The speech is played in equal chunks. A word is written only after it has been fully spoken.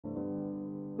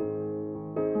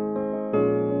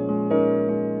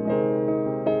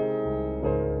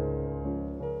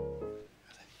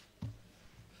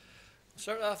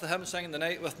Start off the hymn singing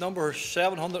tonight with number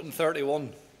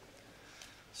 731.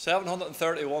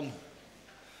 731.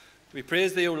 We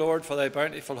praise thee, O Lord, for thy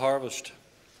bountiful harvest.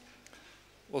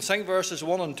 We'll sing verses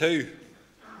 1 and 2.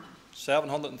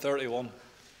 731.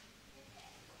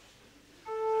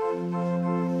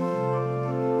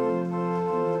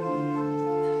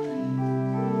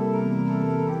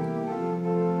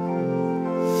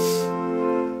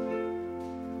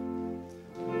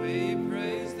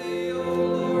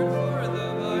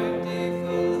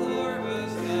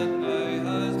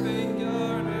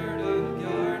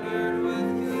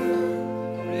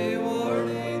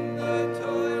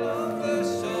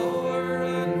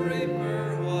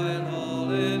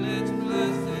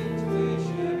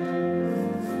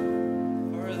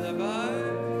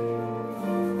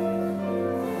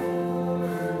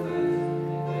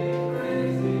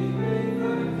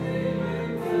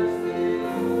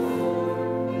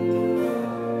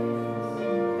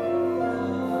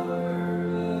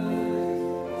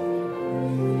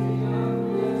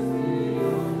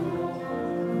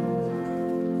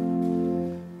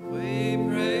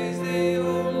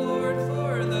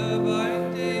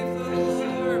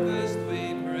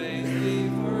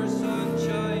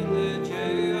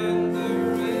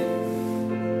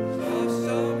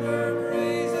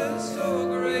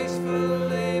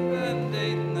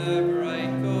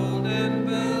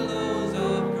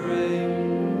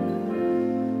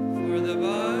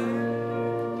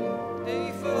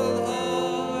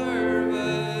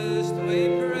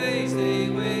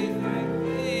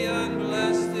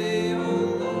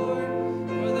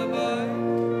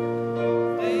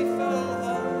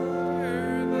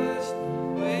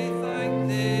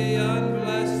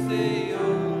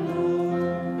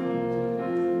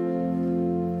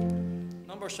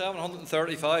 Number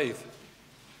 735.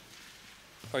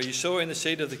 Are you sowing the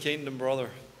seed of the kingdom, brother?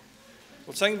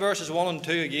 We'll sing verses 1 and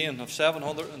 2 again of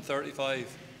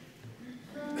 735.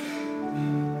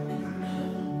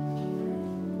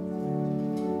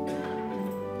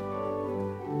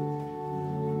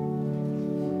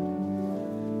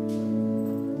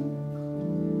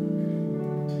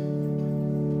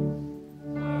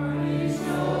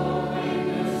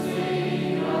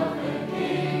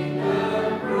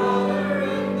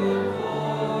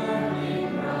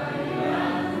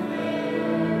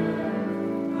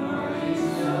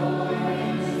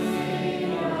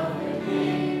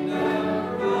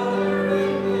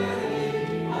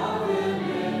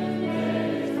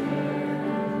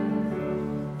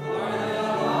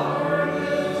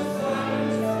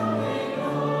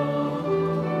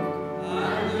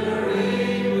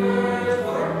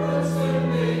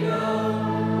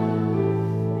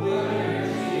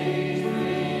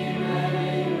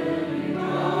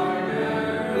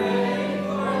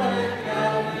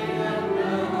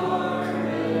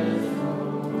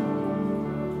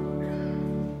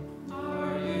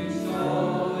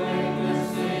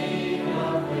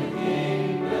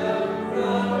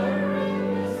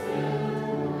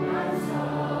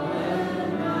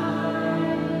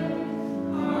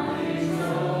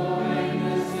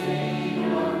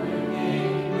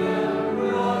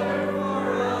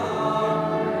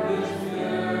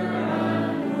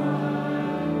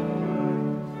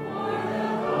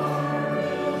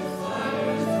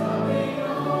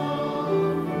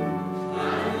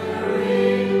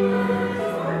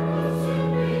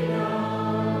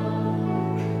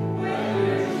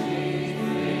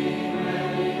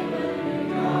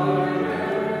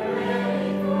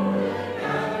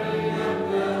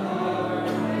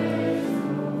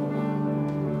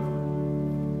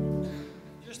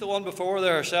 The one before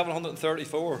there,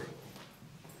 734.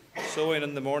 Sowing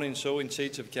in the morning, sowing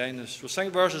seeds of kindness. We'll sing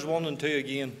verses 1 and 2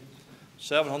 again.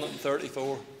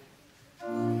 734.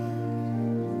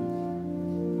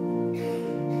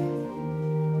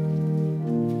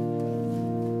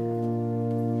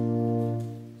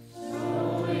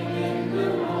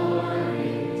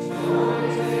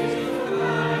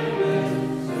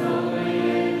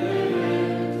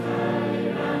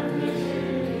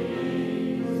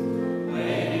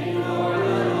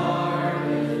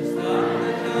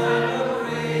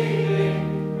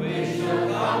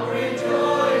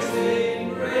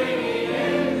 Rejoicing, bringing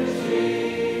in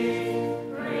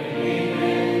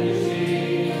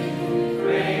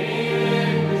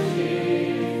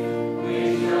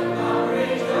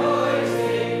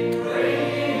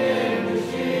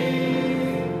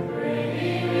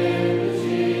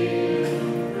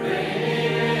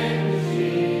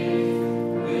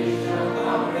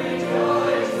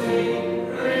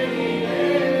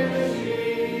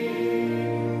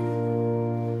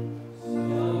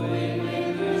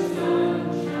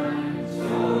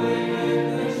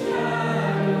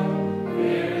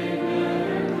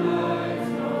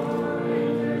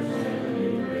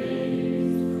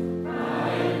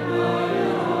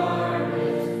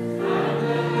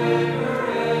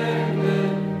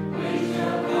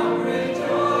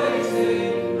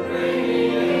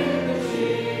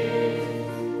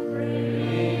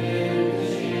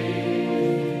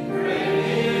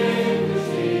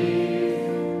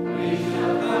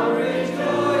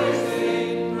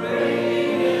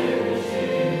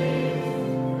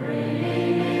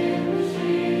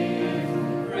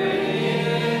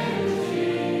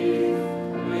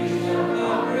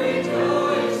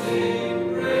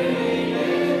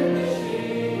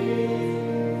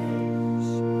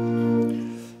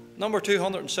number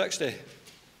 260.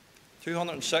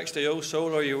 260, O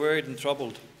soul, are you wearied and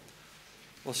troubled?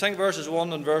 We'll sing verses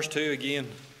 1 and verse 2 again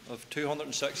of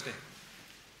 260.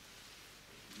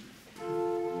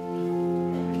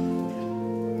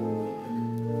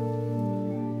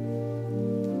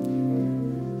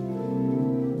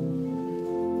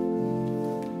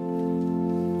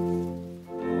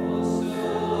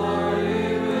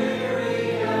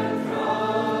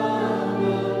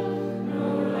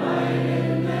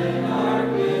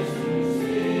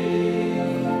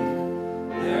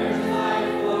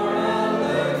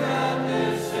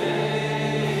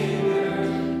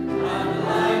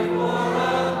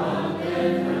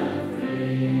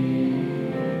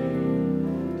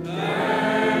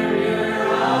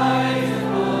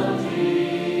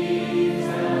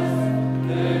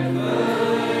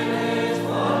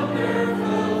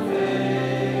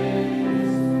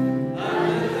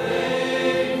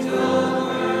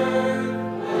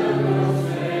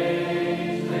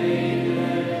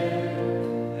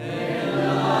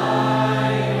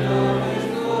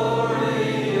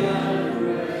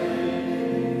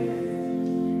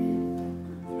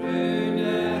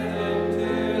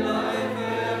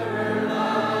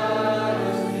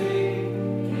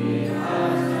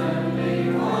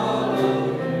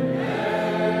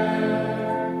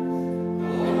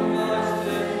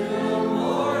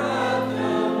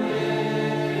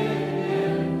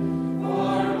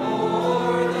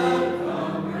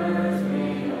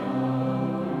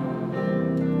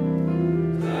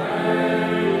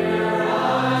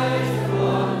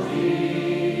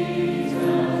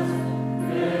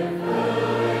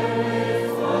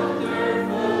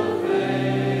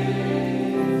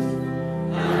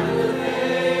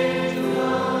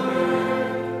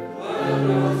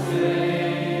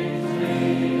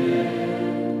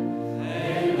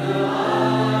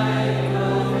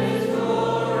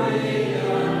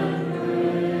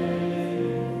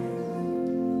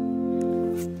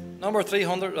 Number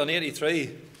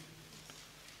 383,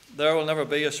 There Will Never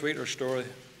Be a Sweeter Story.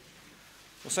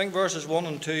 We'll sing verses 1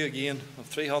 and 2 again of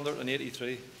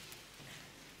 383.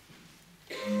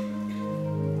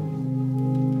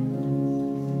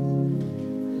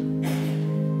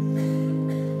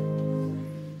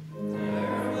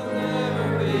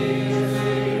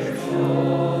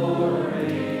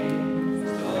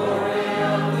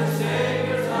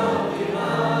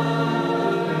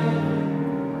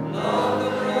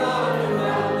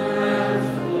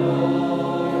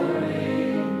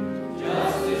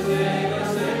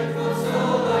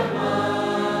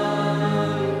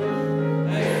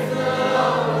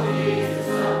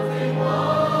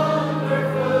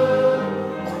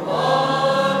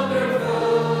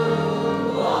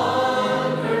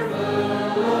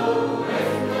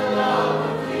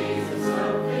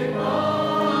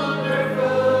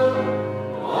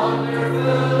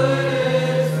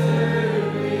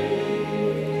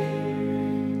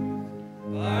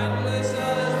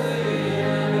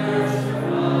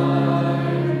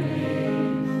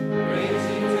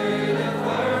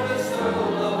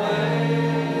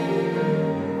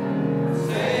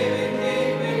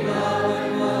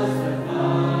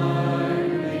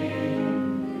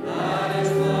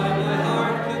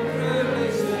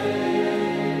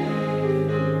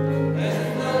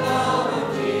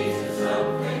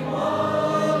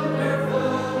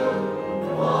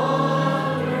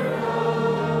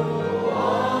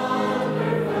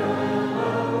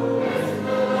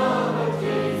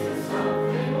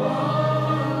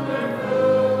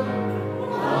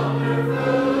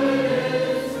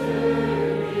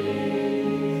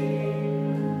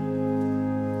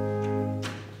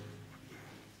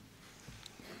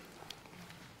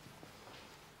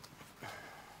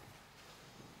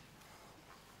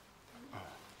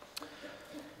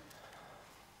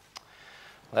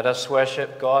 Let us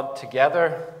worship God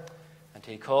together, and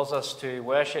he calls us to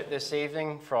worship this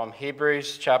evening from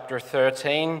Hebrews chapter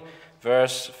 13,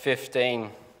 verse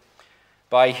 15.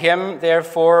 By him,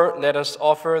 therefore, let us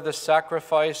offer the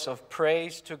sacrifice of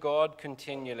praise to God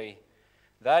continually.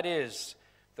 That is,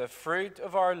 the fruit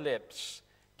of our lips,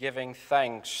 giving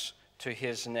thanks to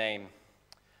his name.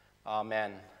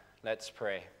 Amen. Let's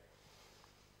pray.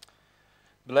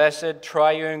 Blessed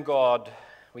triune God,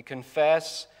 we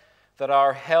confess that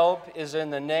our help is in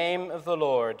the name of the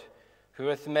Lord, who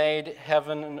hath made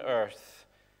heaven and earth.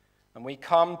 And we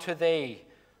come to thee,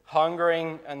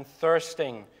 hungering and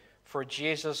thirsting for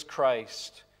Jesus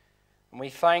Christ. And we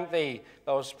thank thee,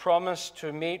 thou hast promised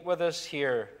to meet with us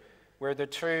here, where the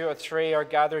 2 or 3 are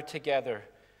gathered together.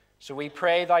 So we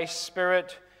pray thy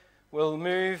Spirit will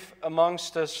move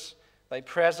amongst us, thy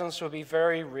presence will be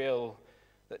very real,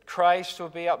 that Christ will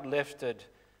be uplifted,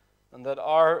 and that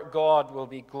our God will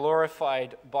be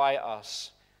glorified by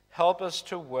us. Help us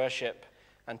to worship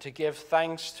and to give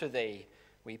thanks to thee,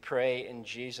 we pray in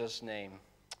Jesus' name.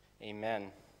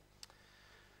 Amen.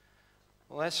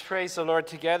 Well, let's praise the Lord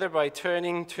together by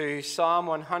turning to Psalm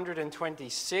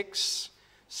 126.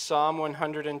 Psalm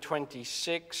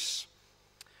 126.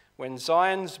 When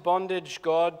Zion's bondage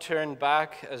God turned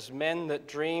back as men that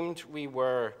dreamed we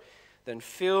were, then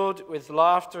filled with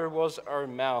laughter was our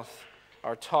mouth,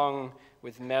 our tongue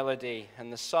with melody.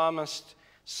 And the psalmist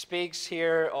speaks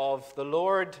here of the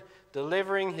Lord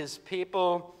delivering his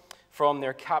people from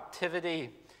their captivity,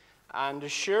 and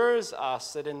assures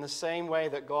us that in the same way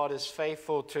that God is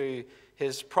faithful to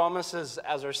his promises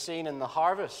as are seen in the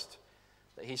harvest,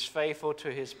 that he's faithful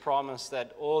to his promise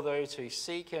that all those who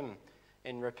seek him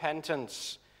in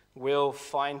repentance will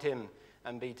find him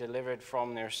and be delivered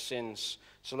from their sins.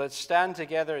 So let's stand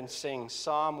together and sing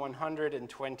Psalm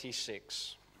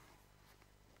 126.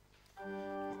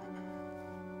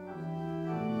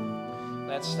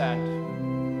 Let's stand.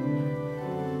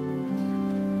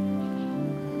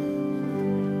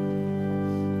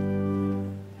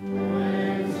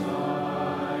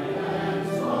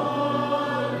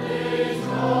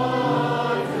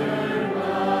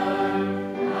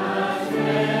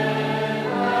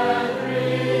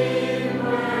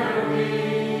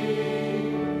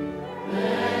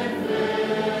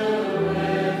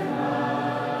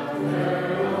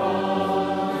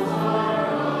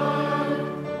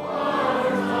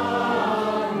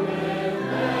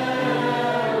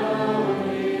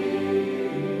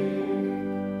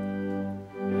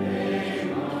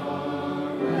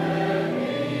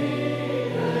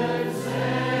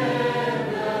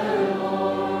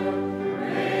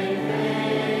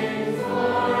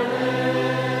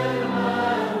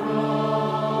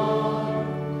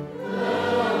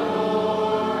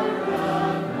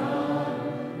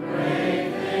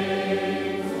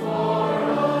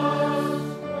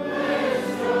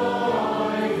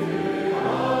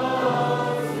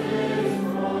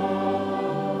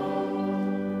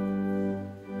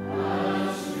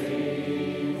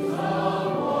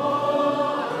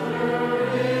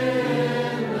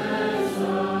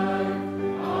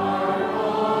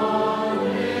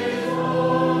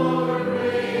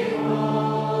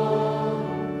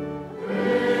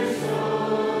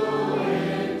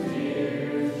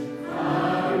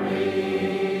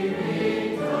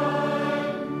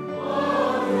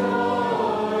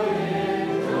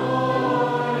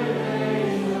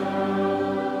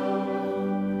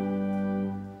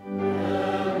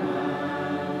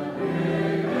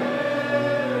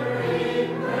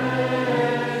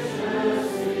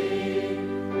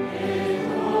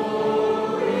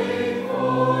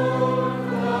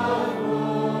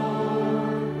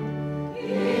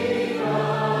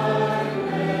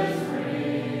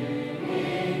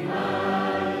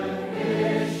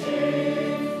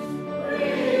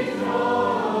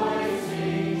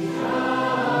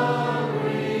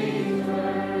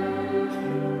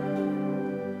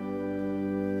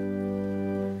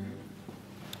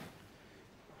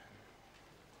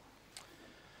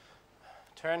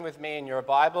 Turn with me in your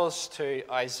Bibles to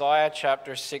Isaiah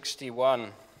chapter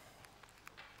 61.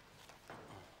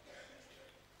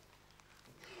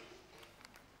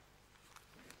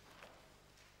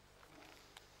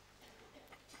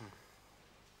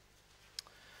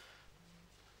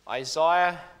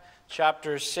 Isaiah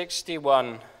chapter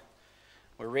 61.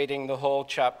 We're reading the whole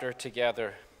chapter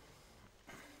together.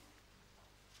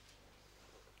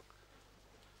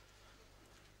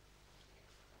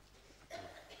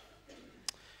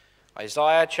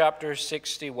 Isaiah chapter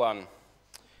 61.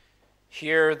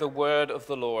 Hear the word of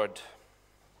the Lord.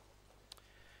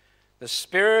 The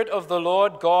Spirit of the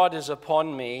Lord God is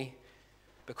upon me,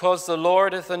 because the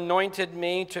Lord hath anointed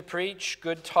me to preach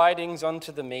good tidings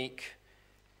unto the meek.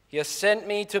 He hath sent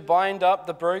me to bind up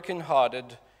the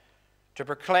brokenhearted, to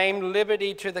proclaim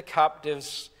liberty to the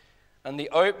captives, and the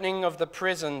opening of the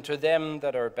prison to them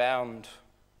that are bound,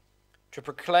 to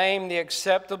proclaim the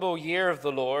acceptable year of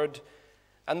the Lord,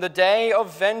 and the day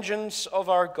of vengeance of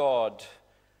our God,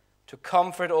 to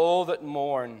comfort all that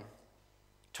mourn,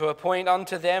 to appoint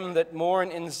unto them that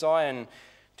mourn in Zion,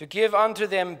 to give unto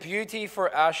them beauty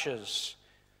for ashes,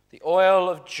 the oil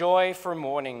of joy for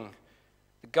mourning,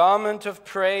 the garment of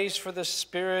praise for the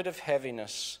spirit of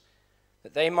heaviness,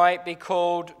 that they might be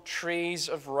called trees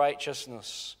of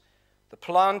righteousness, the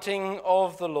planting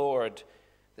of the Lord,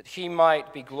 that he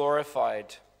might be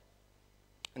glorified.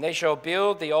 And they shall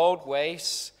build the old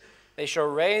wastes, they shall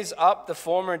raise up the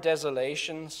former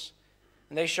desolations,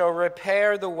 and they shall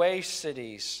repair the waste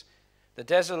cities, the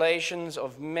desolations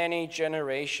of many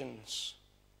generations.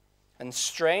 and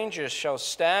strangers shall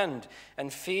stand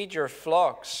and feed your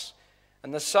flocks,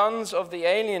 and the sons of the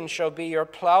alien shall be your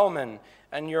plowmen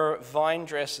and your vine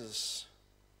dressers.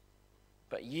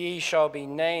 But ye shall be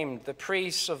named the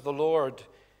priests of the Lord.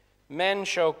 Men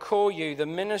shall call you the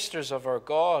ministers of our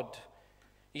God.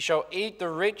 Ye shall eat the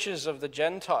riches of the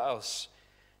Gentiles,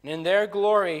 and in their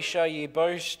glory shall ye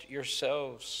boast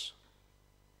yourselves.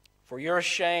 For your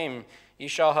shame ye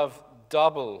shall have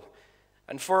double,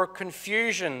 and for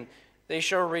confusion they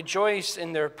shall rejoice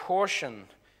in their portion.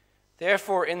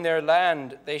 Therefore in their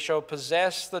land they shall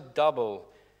possess the double.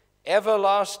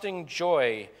 Everlasting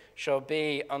joy shall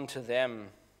be unto them.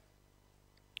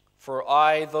 For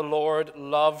I, the Lord,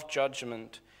 love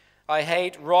judgment. I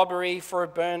hate robbery for a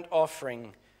burnt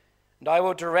offering. And I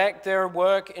will direct their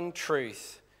work in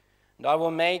truth. And I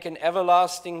will make an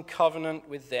everlasting covenant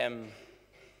with them.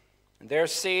 And their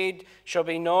seed shall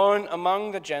be known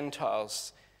among the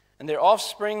Gentiles, and their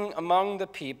offspring among the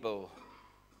people.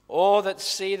 All that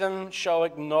see them shall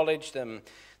acknowledge them,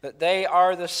 that they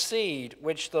are the seed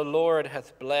which the Lord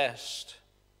hath blessed.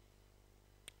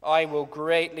 I will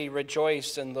greatly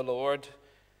rejoice in the Lord.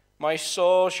 My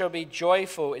soul shall be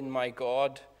joyful in my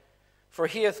God. For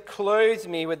he hath clothed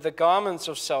me with the garments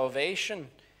of salvation.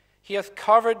 He hath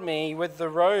covered me with the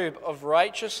robe of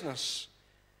righteousness.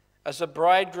 As a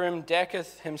bridegroom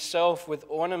decketh himself with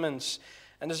ornaments,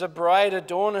 and as a bride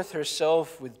adorneth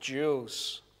herself with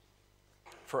jewels.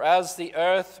 For as the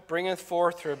earth bringeth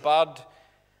forth her bud,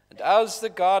 and as the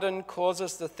garden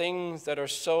causeth the things that are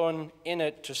sown in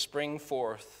it to spring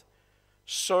forth,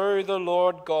 so the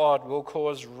Lord God will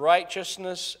cause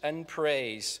righteousness and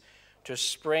praise to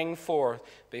spring forth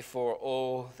before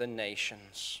all the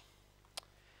nations.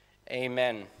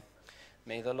 Amen.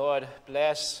 May the Lord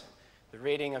bless the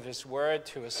reading of his word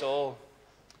to us all.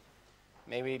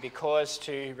 May we be caused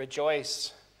to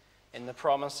rejoice in the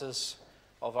promises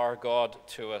of our God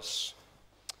to us.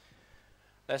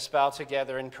 Let's bow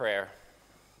together in prayer.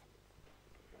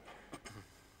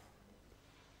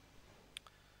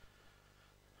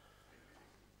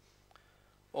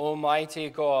 Almighty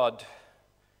God,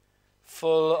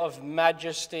 full of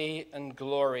majesty and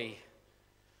glory,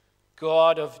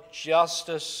 God of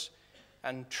justice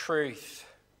and truth,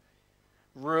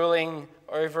 ruling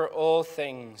over all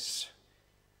things,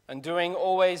 and doing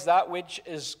always that which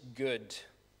is good.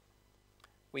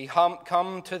 We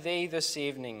come to thee this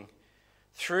evening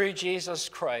through Jesus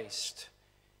Christ,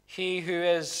 he who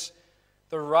is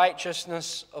the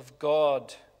righteousness of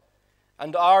God,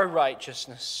 and our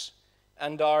righteousness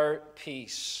and our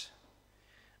peace.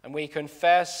 And we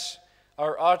confess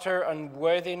our utter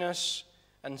unworthiness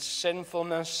and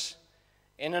sinfulness.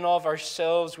 In and of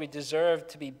ourselves we deserve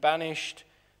to be banished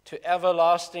to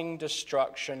everlasting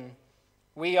destruction.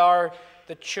 We are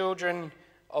the children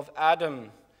of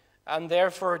Adam, and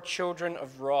therefore children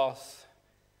of wrath.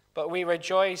 But we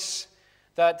rejoice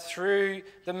that through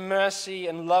the mercy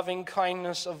and loving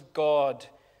kindness of God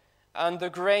and the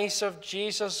grace of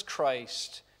Jesus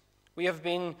Christ, we have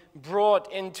been brought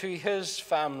into his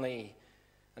family,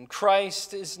 and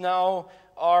Christ is now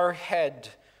our head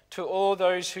to all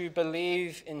those who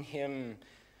believe in him,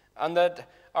 and that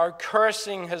our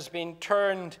cursing has been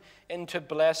turned into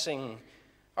blessing,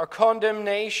 our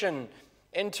condemnation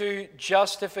into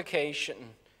justification,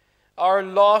 our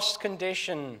lost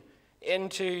condition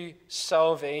into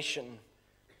salvation.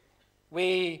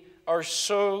 We are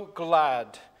so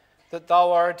glad that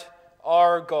thou art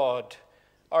our God,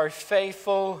 our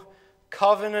faithful,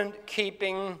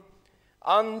 covenant-keeping,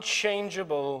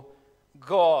 unchangeable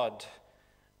God.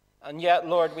 And yet,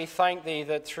 Lord, we thank thee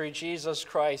that through Jesus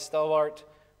Christ thou art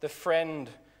the friend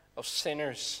of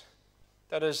sinners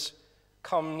that has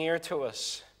come near to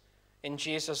us in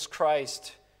Jesus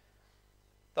Christ.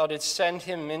 Thou didst send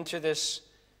him into this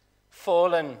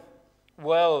fallen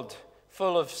world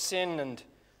full of sin and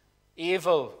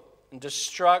evil and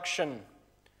destruction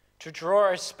to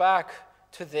draw us back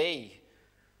to thee.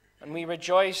 And we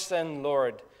rejoice then,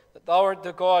 Lord, that thou art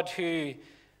the God who,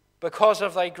 because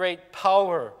of thy great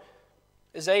power,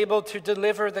 is able to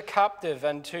deliver the captive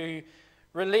and to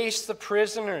release the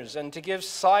prisoners and to give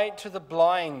sight to the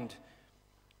blind,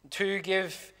 to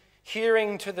give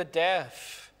hearing to the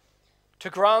deaf, to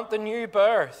grant the new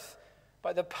birth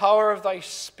by the power of thy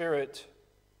Spirit.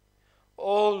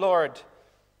 O Lord,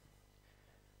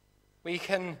 we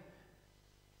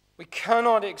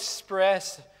cannot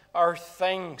express our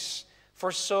thanks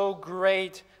for so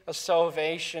great a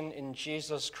salvation in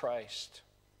Jesus Christ.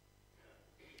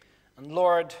 And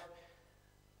Lord,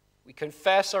 we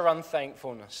confess our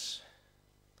unthankfulness.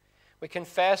 We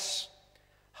confess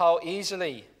how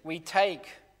easily we take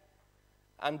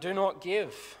and do not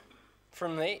give.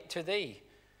 to thee.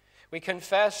 We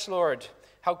confess, Lord,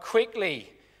 how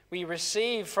quickly we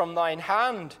receive from thine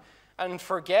hand and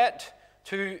forget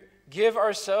to give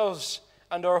ourselves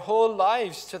and our whole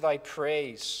lives to thy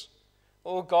praise.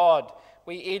 O God,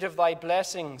 we eat of thy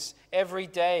blessings every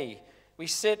day. We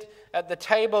sit at the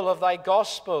table of thy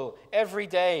gospel every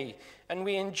day, and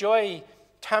we enjoy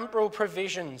temporal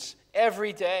provisions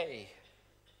every day.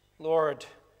 Lord,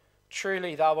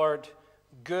 truly thou art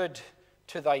good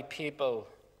to thy people.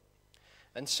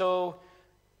 And so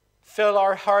fill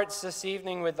our hearts this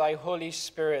evening with thy Holy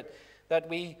Spirit, that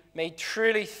we may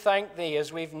truly thank thee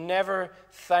as we've never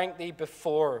thanked thee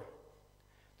before.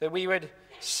 That we would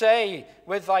say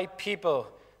with thy people,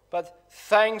 but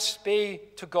thanks be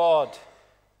to God.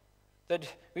 That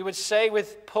we would say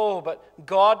with Paul, but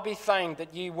God be thanked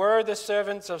that ye were the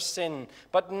servants of sin,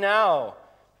 but now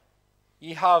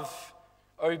ye have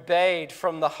obeyed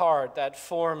from the heart that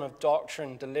form of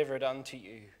doctrine delivered unto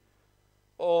you.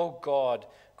 O God,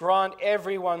 grant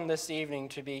everyone this evening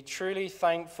to be truly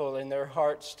thankful in their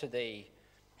hearts to thee.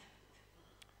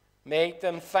 Make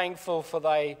them thankful for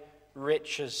thy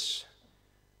riches.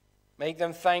 Make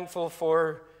them thankful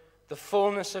for the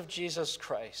fullness of Jesus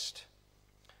Christ,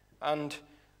 and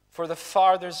for the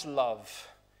Father's love,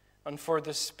 and for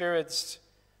the Spirit's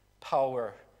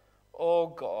power. O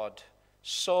God,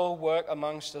 so work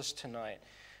amongst us tonight.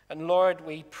 And Lord,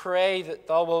 we pray that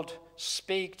thou wilt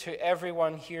speak to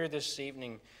everyone here this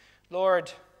evening.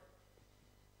 Lord,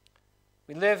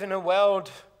 we live in a world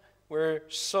where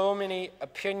so many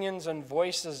opinions and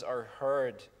voices are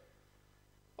heard.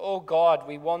 Oh God,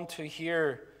 we want to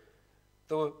hear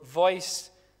the voice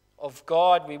of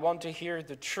God. We want to hear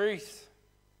the truth.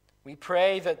 We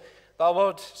pray that thou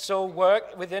wilt so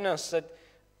work within us that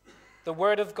the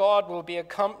word of God will be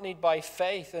accompanied by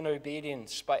faith and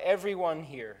obedience by everyone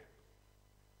here.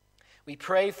 We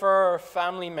pray for our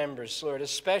family members, Lord,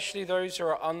 especially those who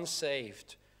are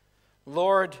unsaved.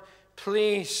 Lord,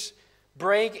 please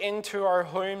break into our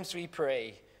homes, we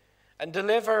pray, and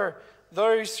deliver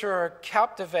those who are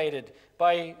captivated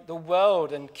by the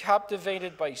world and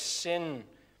captivated by sin.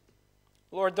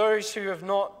 Lord, those who have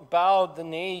not bowed the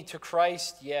knee to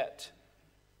Christ yet,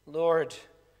 Lord,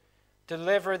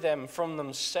 deliver them from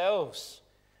themselves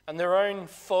and their own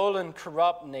fallen,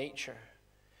 corrupt nature.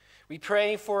 We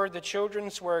pray for the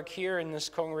children's work here in this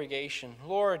congregation.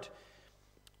 Lord,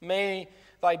 may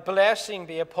thy blessing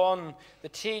be upon the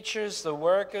teachers, the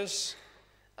workers,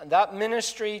 and that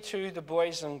ministry to the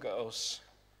boys and girls.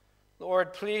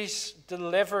 Lord, please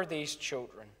deliver these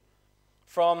children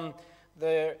from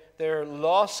their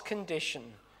lost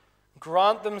condition.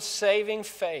 Grant them saving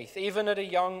faith, even at a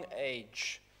young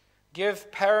age.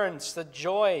 Give parents the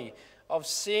joy of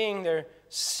seeing their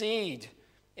seed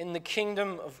in the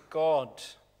kingdom of God.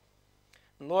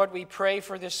 And Lord, we pray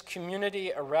for this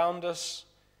community around us.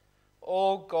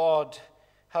 Oh God,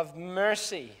 have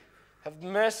mercy. Have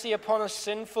mercy upon a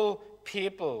sinful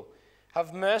people.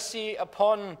 Have mercy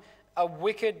upon a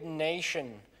wicked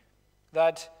nation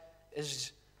that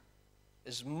is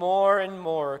more and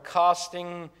more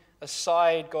casting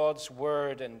aside God's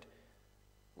word. And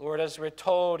Lord, as we're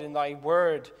told in thy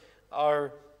word,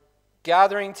 are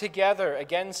gathering together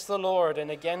against the Lord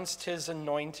and against his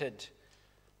anointed.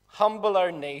 Humble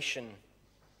our nation.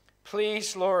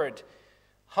 Please, Lord,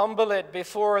 humble it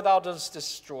before thou dost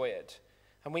destroy it.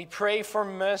 And we pray for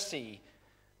mercy.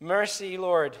 Mercy,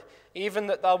 Lord, even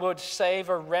that thou would save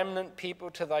a remnant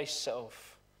people to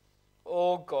thyself.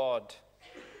 O God,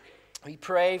 we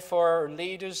pray for our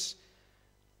leaders.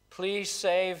 Please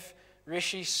save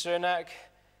Rishi Sunak.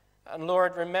 And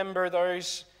Lord, remember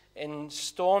those in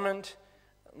Stormont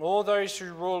and all those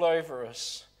who rule over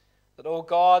us. That, O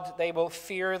God, they will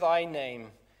fear thy name.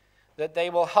 That they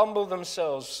will humble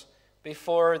themselves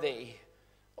before thee.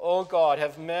 O God,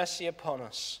 have mercy upon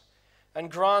us.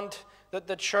 And grant that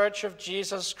the church of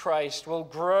Jesus Christ will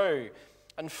grow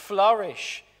and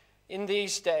flourish in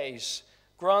these days.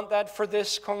 Grant that for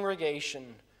this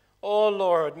congregation. O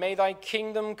Lord, may thy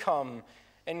kingdom come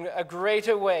in a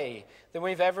greater way than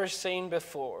we've ever seen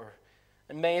before.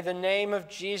 And may the name of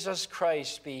Jesus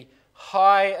Christ be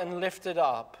high and lifted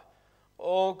up.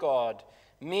 O God,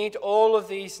 meet all of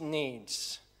these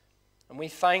needs. And we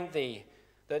thank thee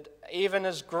that even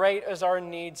as great as our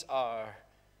needs are,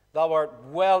 thou art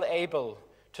well able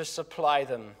to supply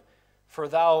them, for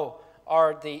thou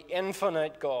art the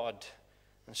infinite God.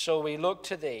 And so we look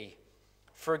to thee.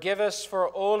 Forgive us for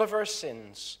all of our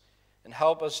sins, and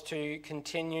help us to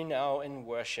continue now in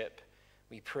worship.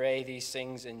 We pray these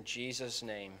things in Jesus'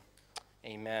 name.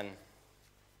 Amen.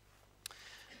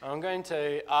 I'm going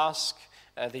to ask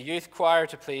the youth choir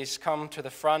to please come to the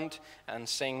front and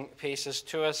sing pieces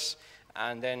to us,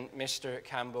 and then Mr.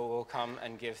 Campbell will come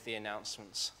and give the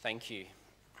announcements. Thank you.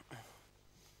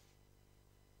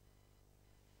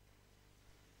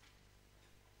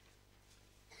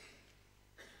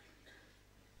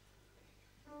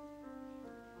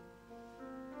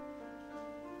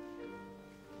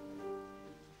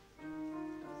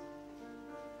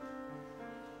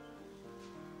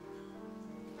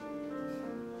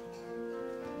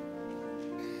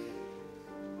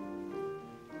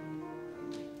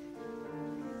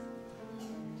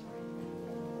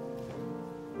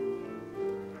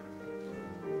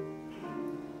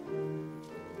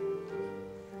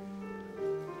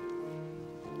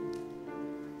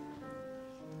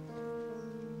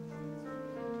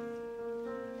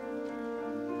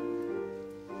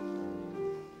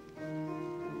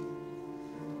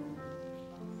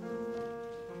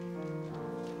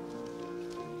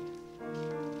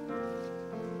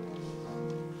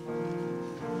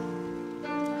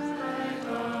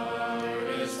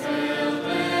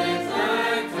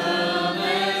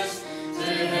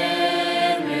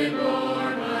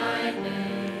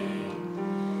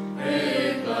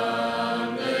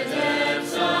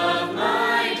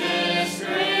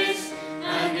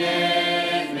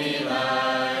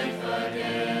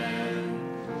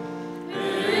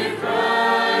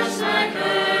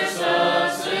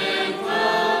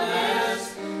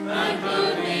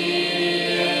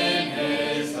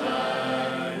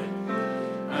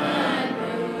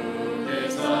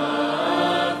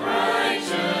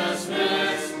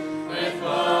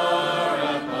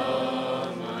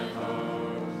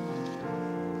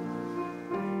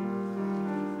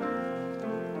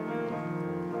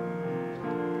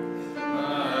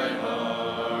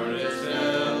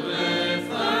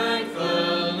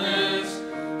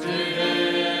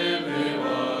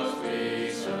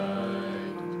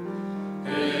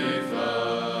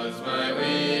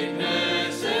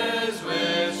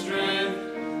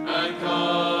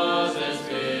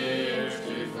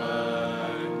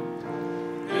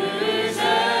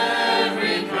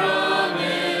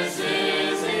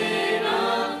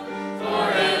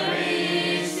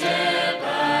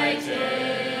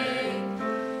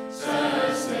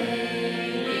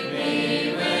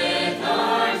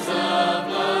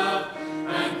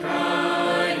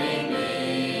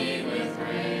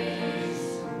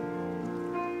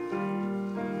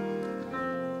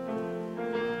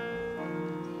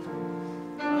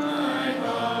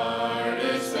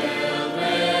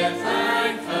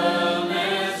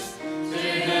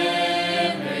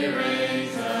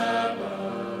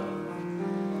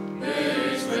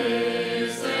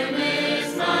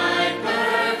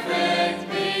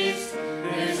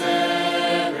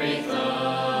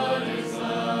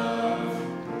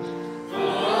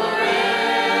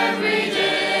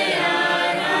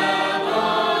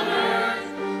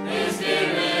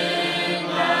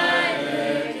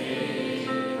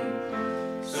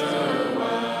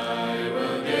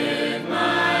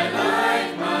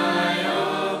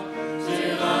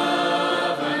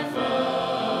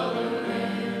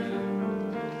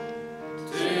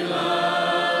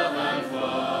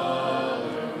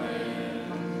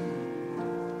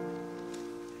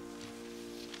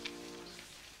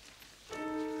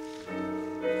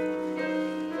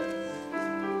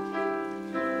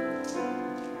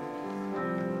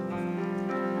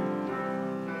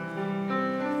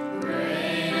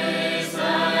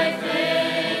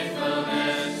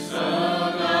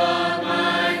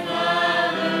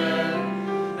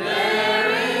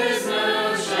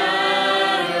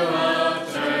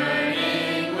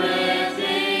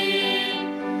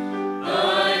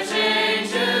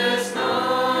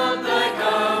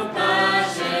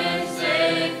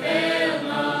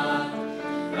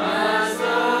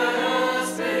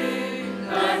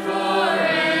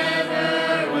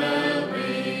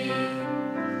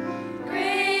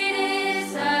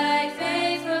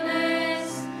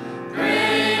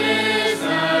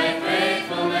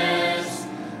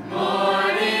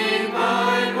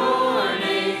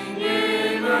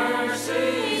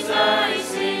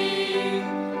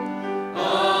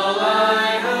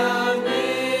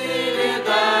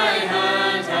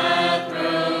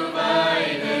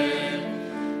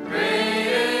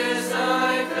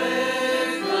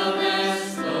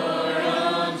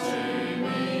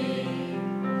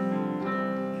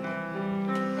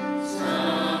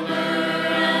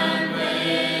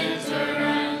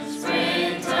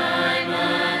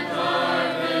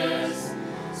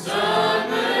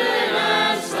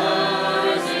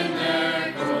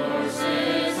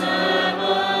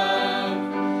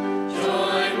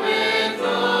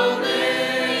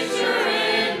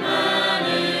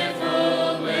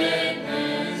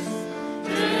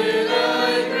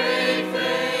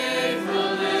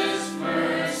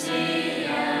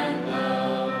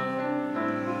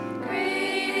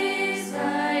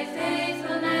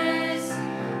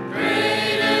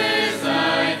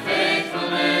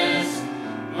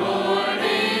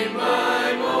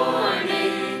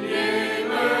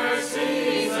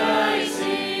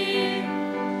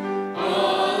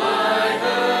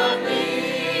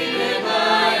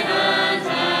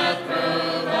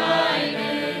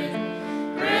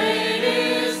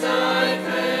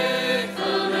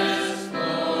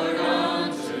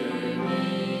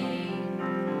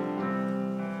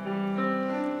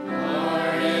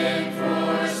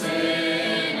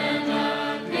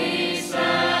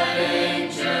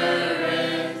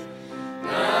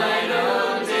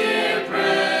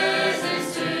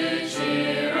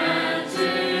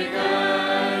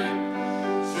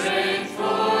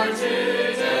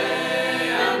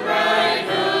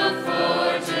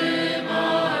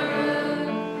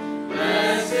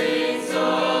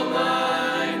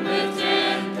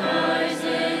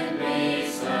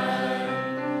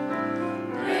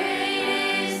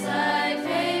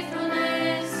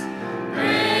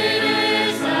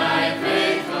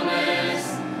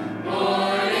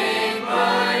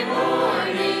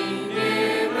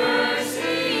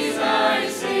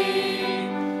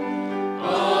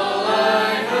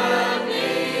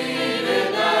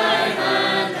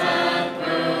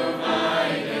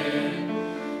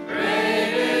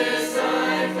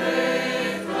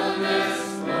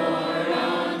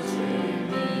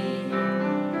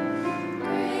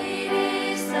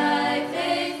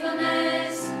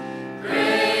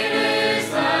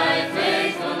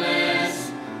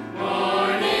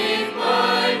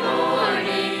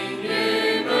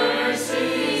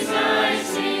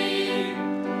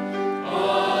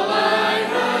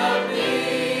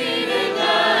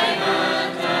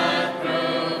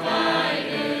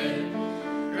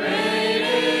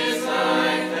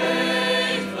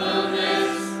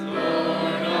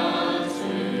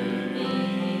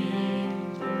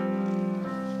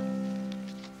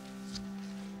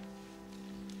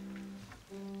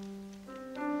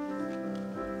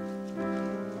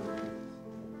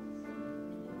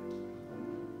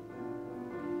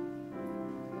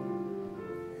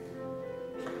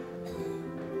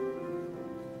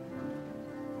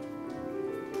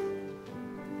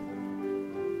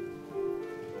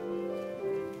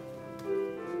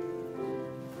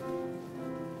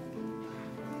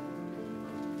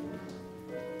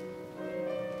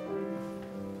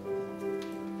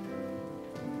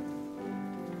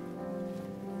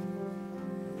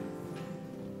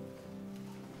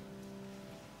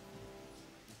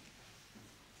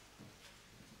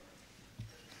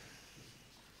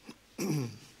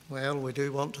 Well, we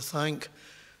do want to thank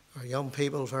our young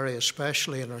people very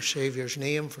especially in our Saviour's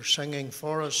name for singing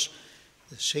for us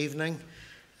this evening.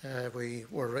 We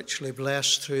were richly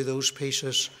blessed through those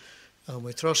pieces, and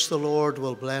we trust the Lord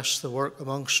will bless the work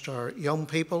amongst our young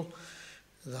people,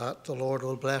 that the Lord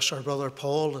will bless our brother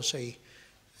Paul as he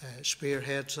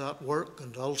spearheads that work,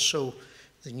 and also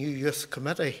the new youth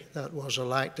committee that was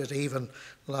elected even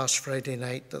last Friday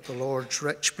night, that the Lord's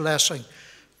rich blessing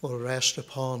will rest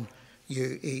upon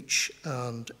you each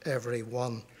and every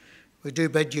one. We do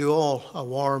bid you all a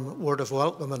warm word of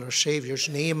welcome in our Saviour's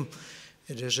name.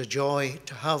 It is a joy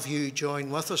to have you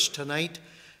join with us tonight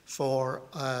for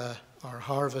our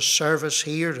harvest service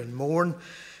here in Mourne.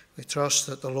 We trust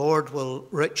that the Lord will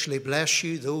richly bless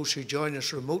you. Those who join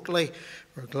us remotely,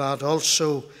 we're glad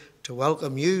also to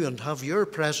welcome you and have your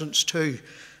presence too.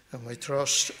 And we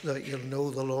trust that you'll know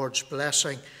the Lord's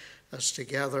blessing as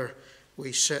together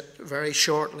we sit very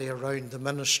shortly around the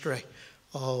ministry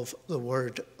of the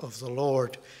word of the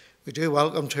Lord. We do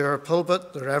welcome to our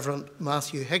pulpit the Rev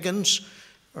Matthew Higgins.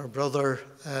 Our brother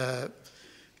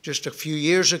just a few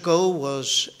years ago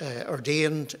was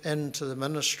ordained into the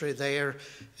ministry there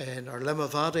in our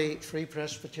Limavady Free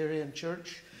Presbyterian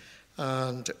Church,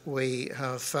 and we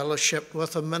have fellowshiped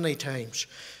with him many times,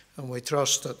 and we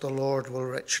trust that the Lord will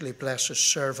richly bless his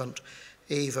servant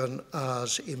even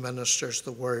as he ministers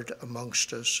the word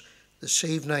amongst us this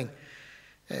evening.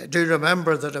 Do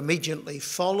remember that immediately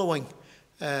following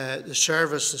the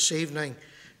service this evening,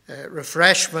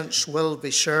 refreshments will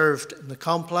be served in the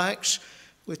complex.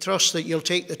 We trust that you'll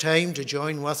take the time to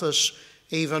join with us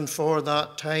even for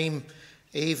that time,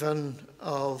 even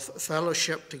of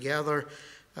fellowship together,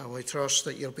 and we trust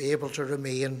that you'll be able to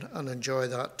remain and enjoy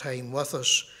that time with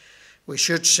us. We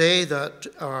should say that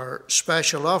our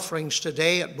special offerings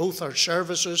today at both our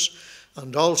services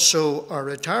and also our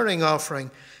retiring offering,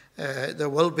 there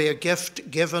will be a gift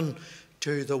given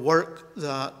to the work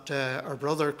that our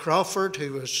brother Crawford,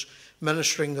 who was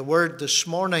ministering the word this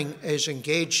morning, is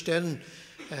engaged in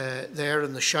there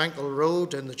in the Shankle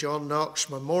Road in the John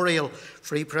Knox Memorial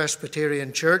Free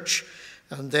Presbyterian Church.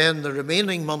 And then the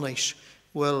remaining monies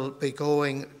will be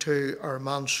going to our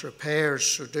manse repairs,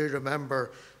 so do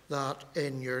remember that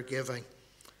in your giving.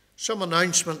 Some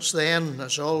announcements then,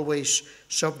 as always,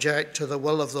 subject to the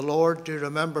will of the Lord. Do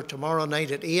remember tomorrow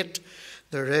night at 8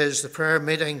 there is the prayer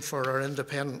meeting for our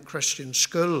independent Christian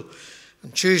school.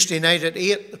 And Tuesday night at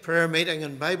 8, the prayer meeting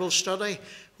and Bible study,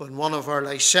 when one of our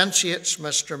licentiates,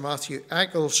 Mr. Matthew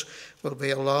Eccles, will be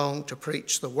along to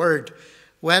preach the word.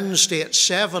 Wednesday at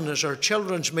 7 is our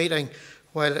children's meeting,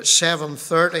 while at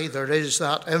 7:30 there is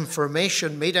that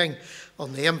information meeting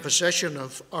on the imposition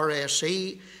of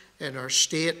RSE in our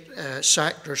state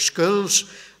sector schools.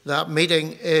 That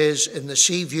meeting is in the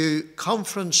Seaview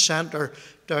Conference Centre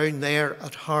down there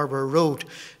at Harbour Road.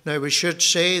 Now, we should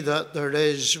say that there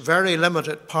is very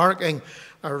limited parking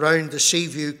around the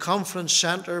Seaview Conference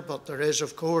Centre, but there is,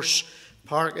 of course,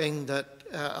 parking that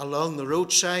along the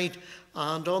roadside,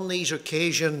 and on these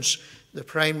occasions the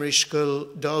primary school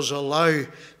does allow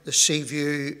the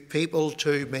Seaview people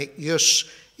to make use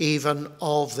even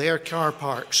of their car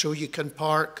park, so you can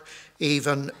park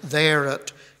even there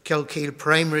at Kilkeel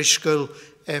Primary School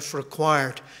if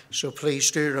required. So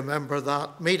please do remember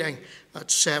that meeting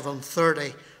at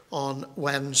 7:30 on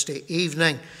Wednesday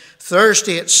evening.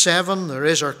 Thursday at 7 there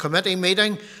is our committee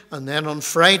meeting, and then on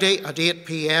Friday at 8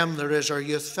 p.m. there is our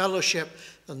youth fellowship,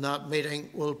 and that meeting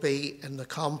will be in the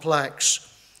complex.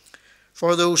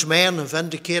 For those men who have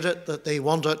indicated that they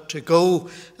wanted to go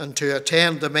and to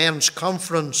attend the men's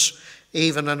conference,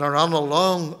 even in our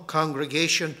Annalong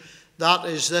congregation, that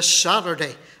is this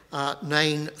Saturday at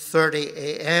 9:30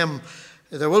 a.m.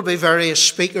 There will be various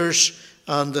speakers,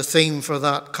 and the theme for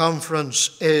that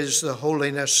conference is the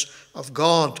holiness of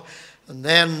God. And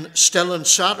then still on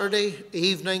Saturday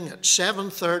evening at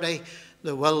 7:30,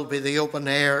 there will be the open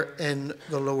air in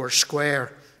the lower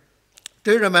square.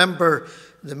 Do remember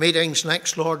the meetings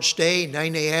next Lord's Day,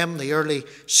 9 a.m, the early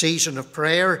season of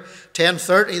prayer,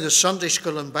 10:30 the Sunday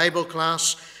school and Bible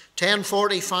class,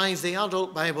 10:45 the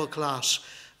adult Bible class.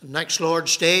 And next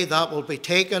Lord's Day that will be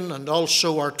taken, and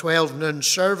also our 12 noon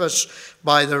service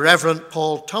by the Reverend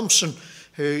Paul Thompson,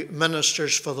 who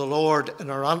ministers for the Lord in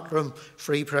our Antrim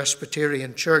Free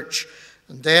Presbyterian Church.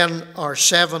 And then our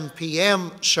 7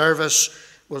 p.m. service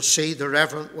will see the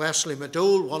Reverend Wesley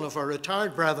Madole, one of our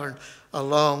retired brethren,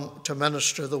 along to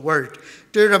minister the word.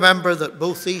 Do remember that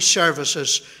both these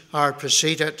services are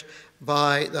preceded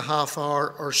by the half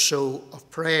hour or so of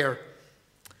prayer.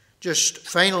 Just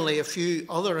finally, a few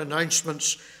other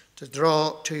announcements to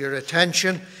draw to your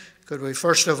attention. Could we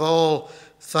first of all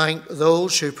thank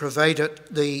those who provided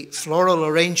the floral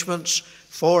arrangements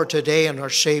for today in our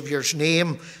Saviour's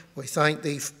name. We thank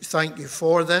you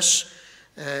for this.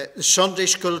 The Sunday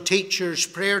school teachers'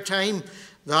 prayer time,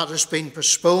 that has been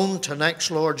postponed to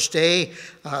next Lord's Day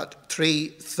at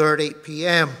 3:30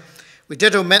 p.m. We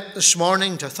did omit this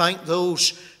morning to thank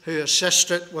those who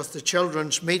assisted with the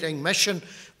children's meeting mission,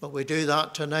 but we do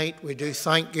that tonight. We do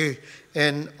thank you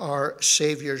in our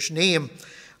Saviour's name.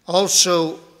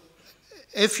 Also,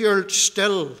 if you're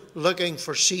still looking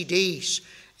for CDs,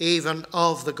 even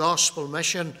of the gospel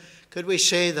mission, could we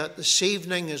say that this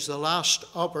evening is the last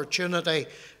opportunity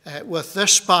with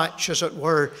this batch, as it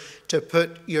were, to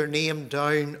put your name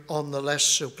down on the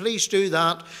list. So please do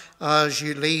that as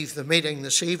you leave the meeting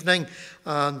this evening,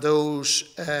 and those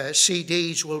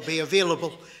CDs will be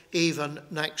available even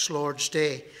next Lord's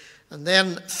Day. And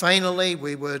then finally,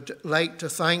 we would like to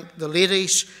thank the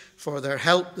ladies for their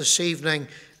help this evening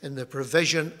in the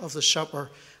provision of the supper.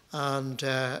 And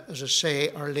as I say,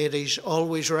 our ladies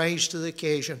always rise to the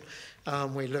occasion,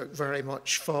 and we look very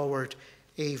much forward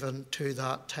even to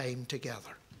that time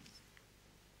together.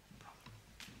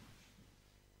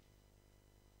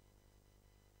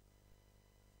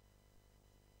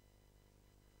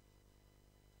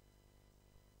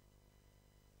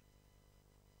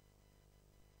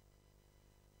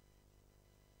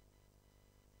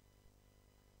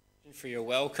 For your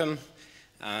welcome,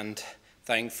 and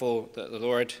thankful that the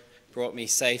Lord brought me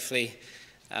safely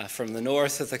from the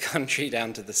north of the country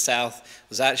down to the south. I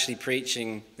was actually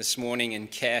preaching this morning in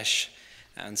Kesh,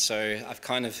 and so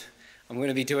I'm going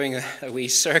to be doing a wee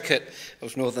circuit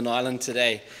of Northern Ireland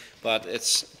today, but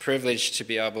it's a privilege to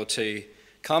be able to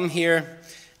come here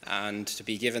and to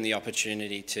be given the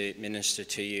opportunity to minister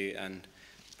to you, and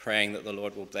praying that the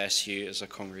Lord will bless you as a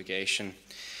congregation.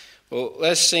 Well,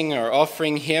 let's sing our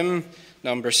offering hymn,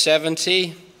 number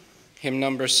 70. Hymn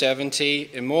number 70,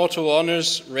 Immortal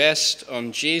Honours Rest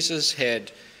on Jesus'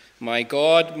 Head, my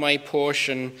God, my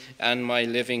portion, and my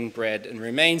living bread. And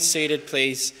remain seated,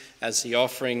 please, as the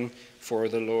offering for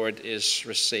the Lord is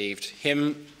received.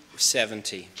 Hymn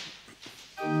 70.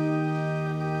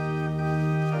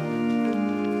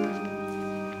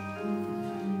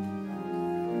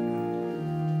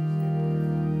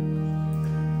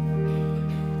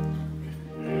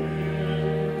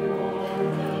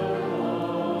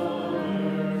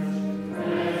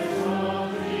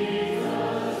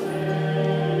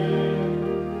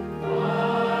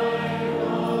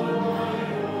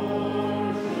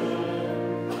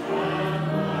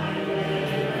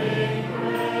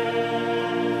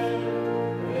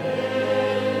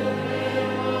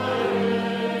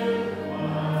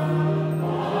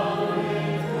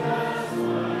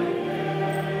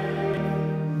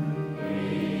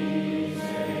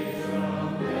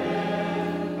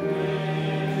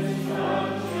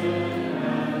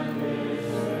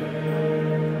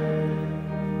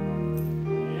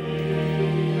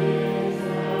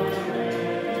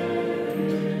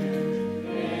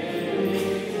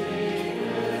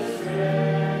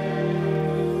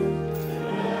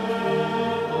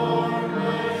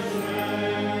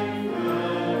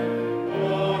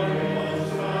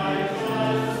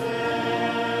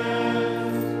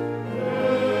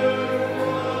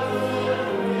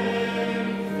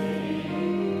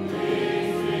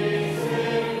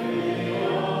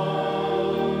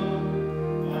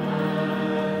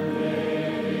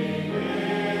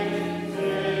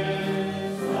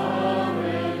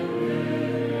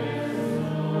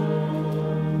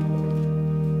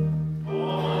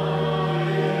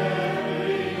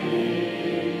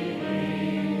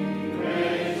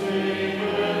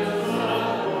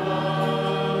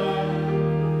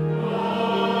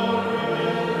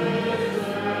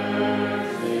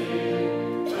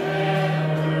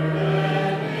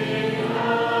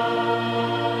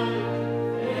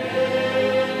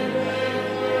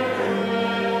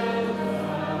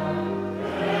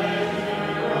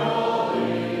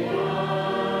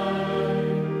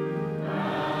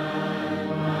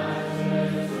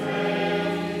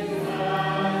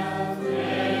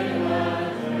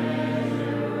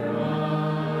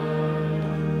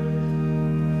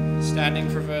 Standing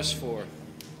for verse 4.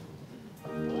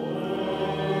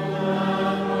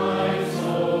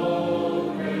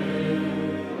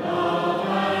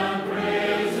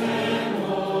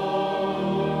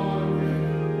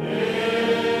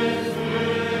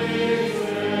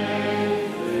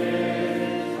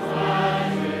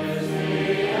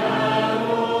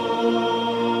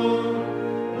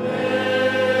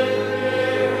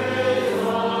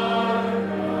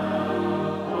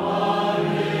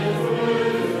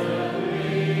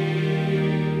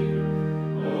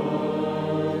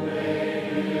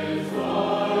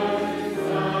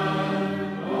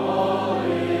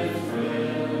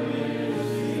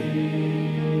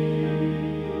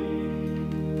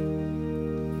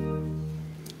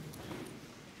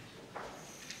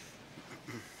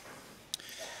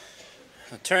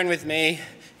 Turn with me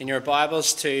in your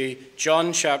Bibles to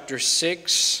John chapter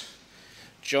 6.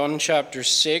 John chapter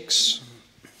 6.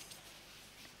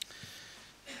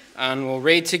 And we'll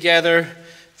read together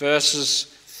verses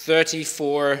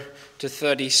 34 to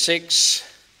 36.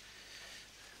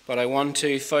 But I want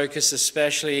to focus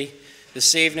especially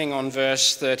this evening on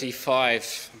verse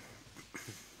 35.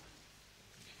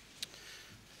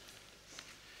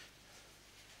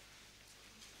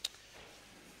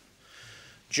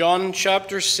 John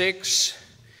chapter 6,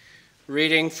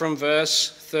 reading from verse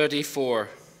 34.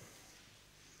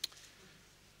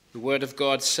 The word of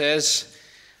God says,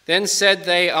 "Then said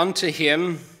they unto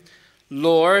him,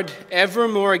 Lord,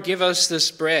 evermore give us this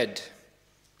bread.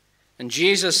 And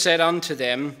Jesus said unto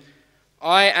them,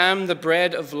 I am the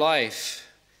bread of life.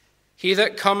 He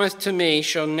that cometh to me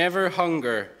shall never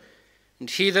hunger, and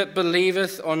he that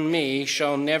believeth on me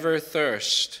shall never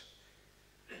thirst.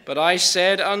 But I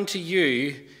said unto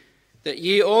you that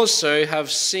ye also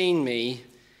have seen me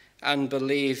and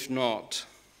believe not."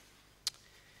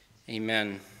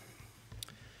 Amen.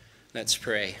 Let's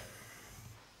pray.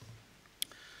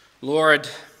 Lord,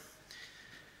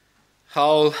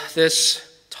 how this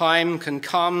time can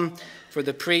come for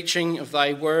the preaching of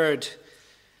thy word,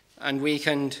 and we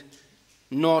can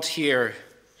not hear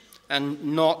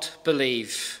and not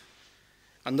believe.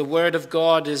 And the word of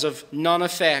God is of none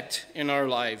effect in our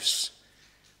lives.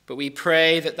 But we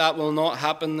pray that that will not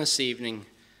happen this evening,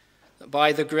 that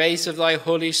by the grace of thy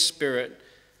Holy Spirit,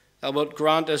 thou wilt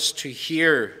grant us to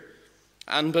hear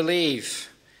and believe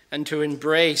and to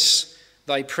embrace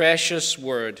thy precious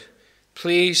word.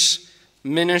 Please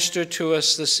minister to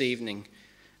us this evening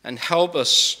and help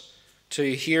us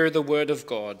to hear the word of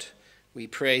God. We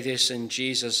pray this in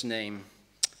Jesus' name.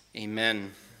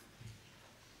 Amen.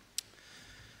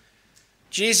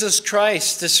 Jesus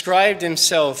Christ described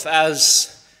himself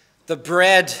as the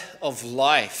bread of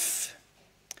life.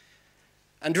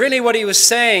 And really what he was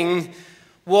saying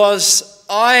was,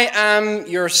 I am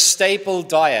your staple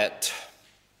diet.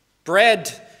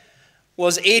 Bread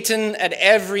was eaten at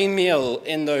every meal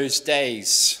in those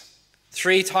days,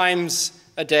 3 times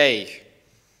a day.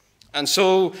 And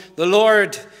so the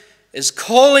Lord is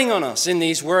calling on us in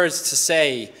these words to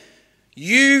say,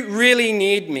 you really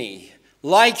need me.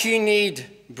 Like you need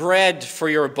bread for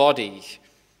your body.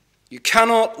 You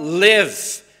cannot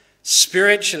live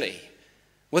spiritually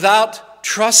without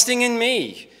trusting in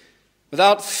me,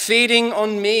 without feeding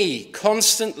on me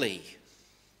constantly.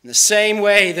 In the same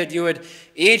way that you would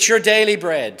eat your daily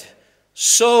bread,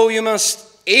 so you must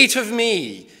eat of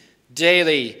me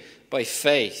daily by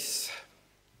faith.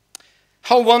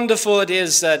 How wonderful it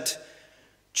is that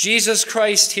Jesus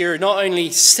Christ here not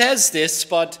only says this,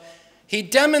 but he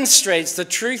demonstrates the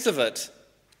truth of it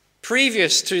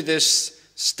previous to this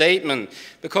statement.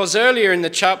 Because earlier in the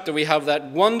chapter we have that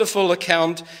wonderful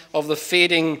account of the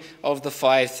feeding of the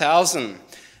 5,000.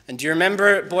 And do you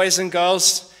remember, boys and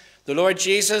girls, the Lord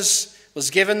Jesus was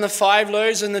given the 5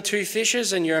 loaves and the 2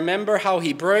 fishes, and you remember how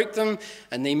he broke them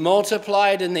and they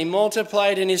multiplied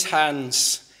in his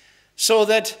hands, so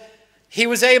that he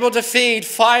was able to feed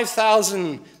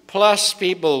 5,000 plus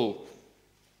people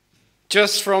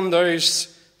just from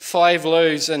those 5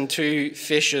 loaves and 2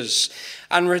 fishes.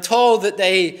 And we're told that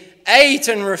they ate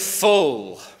and were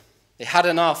full. They had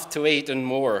enough to eat and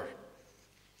more.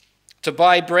 To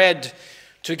buy bread,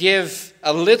 to give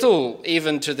a little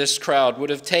even to this crowd, would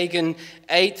have taken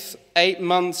 8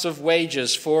 months of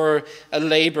wages for a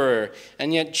laborer.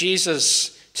 And yet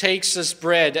Jesus takes this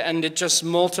bread and it just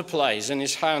multiplies in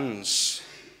his hands.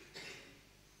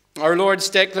 Our Lord's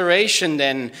declaration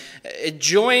then, it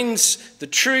joins the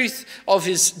truth of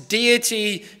his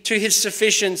deity to his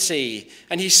sufficiency.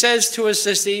 And he says to us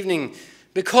this evening,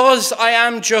 because I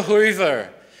am Jehovah,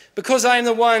 because I am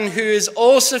the one who is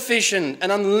all sufficient and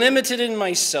unlimited in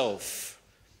myself,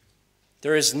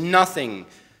 there is nothing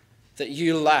that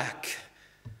you lack,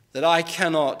 that I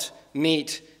cannot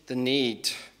meet the need.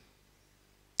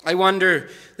 I wonder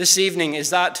this evening, is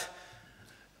that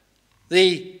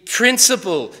the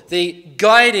principle, the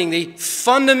guiding, the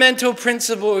fundamental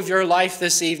principle of your life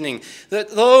this evening?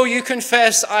 That though you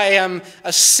confess, I am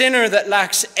a sinner that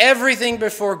lacks everything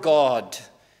before God,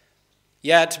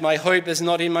 yet my hope is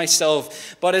not in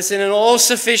myself, but it's in an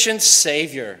all-sufficient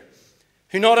Savior,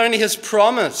 who not only has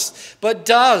promised, but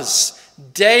does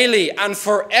daily and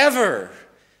forever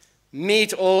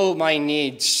meet all my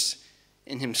needs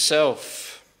in himself.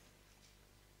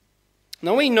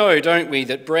 Now we know, don't we,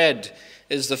 that bread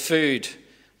is the food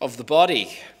of the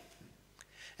body.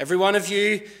 Every one of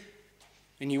you,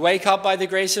 when you wake up by the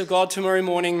grace of God tomorrow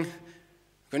morning,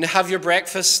 you're going to have your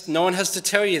breakfast. No one has to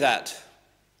tell you that.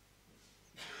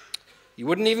 You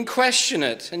wouldn't even question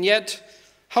it. And yet,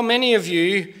 how many of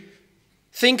you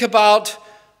think about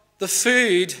the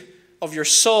food of your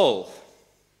soul?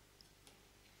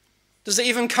 Does it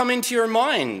even come into your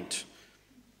mind?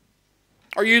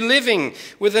 Are you living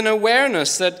with an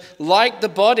awareness that, like the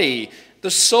body,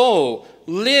 the soul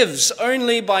lives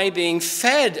only by being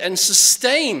fed and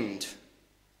sustained?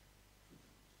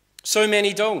 So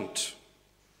many don't.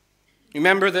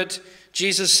 Remember that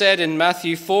Jesus said in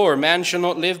Matthew 4, "Man shall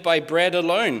not live by bread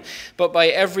alone, but by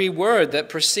every word that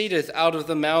proceedeth out of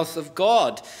the mouth of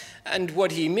God." And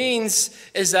what he means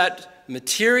is that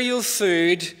material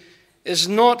food is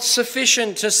not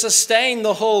sufficient to sustain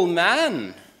the whole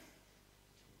man.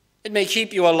 It may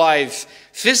keep you alive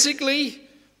physically,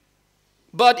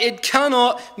 but it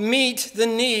cannot meet the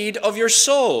need of your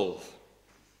soul.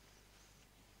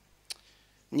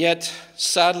 And yet,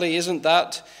 sadly, isn't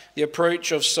that the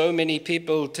approach of so many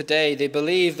people today? They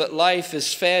believe that life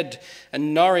is fed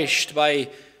and nourished by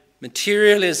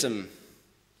materialism,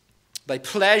 by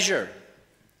pleasure,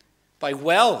 by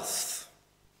wealth,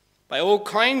 by all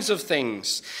kinds of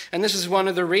things. And this is one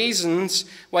of the reasons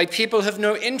why people have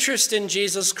no interest in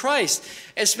Jesus Christ.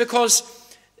 It's because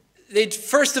they,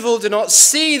 first of all, do not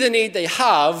see the need they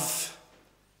have,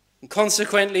 and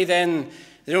consequently then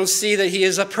they don't see that he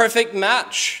is a perfect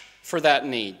match for that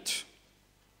need.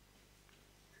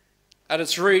 At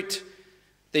its root,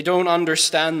 they don't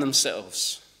understand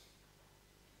themselves.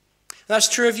 That's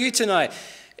true of you tonight.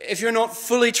 If you're not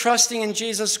fully trusting in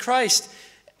Jesus Christ,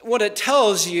 what it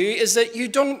tells you is that you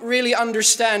don't really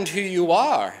understand who you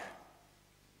are.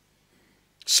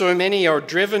 So many are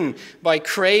driven by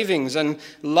cravings and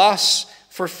lusts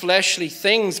for fleshly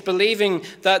things, believing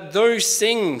that those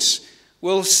things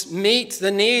will meet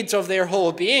the needs of their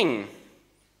whole being.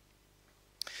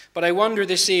 But I wonder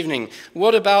this evening,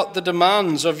 what about the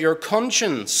demands of your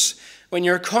conscience? When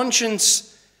your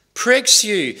conscience pricks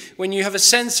you, when you have a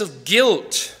sense of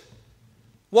guilt,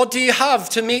 what do you have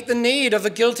to meet the need of a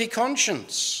guilty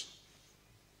conscience?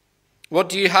 What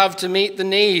do you have to meet the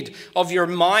need of your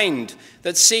mind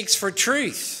that seeks for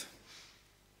truth?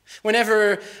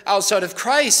 Whenever outside of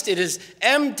Christ, it is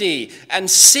empty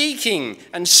and seeking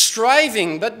and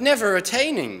striving, but never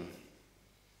attaining.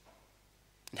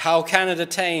 How can it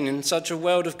attain in such a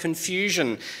world of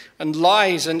confusion and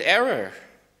lies and error?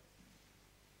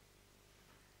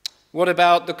 What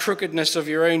about the crookedness of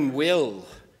your own will?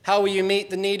 How will you meet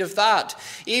the need of that?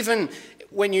 Even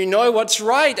when you know what's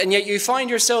right and yet you find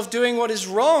yourself doing what is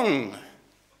wrong.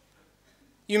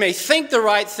 You may think the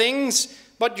right things,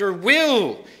 but your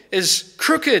will is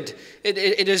crooked.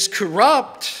 It is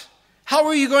corrupt. How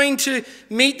are you going to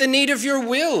meet the need of your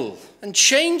will and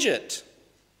change it?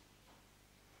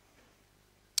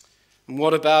 And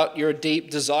what about your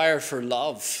deep desire for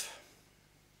love?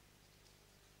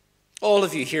 All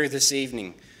of you here this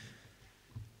evening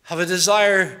have a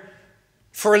desire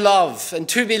for love and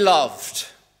to be loved.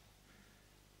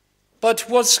 But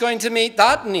what's going to meet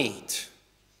that need?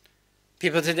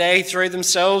 People today throw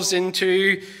themselves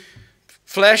into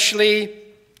fleshly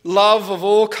love of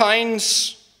all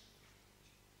kinds,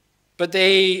 but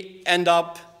they end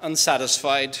up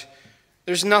unsatisfied.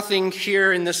 There's nothing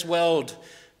here in this world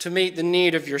to meet the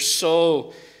need of your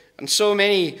soul. And so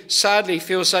many, sadly,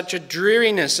 feel such a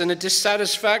dreariness and a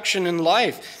dissatisfaction in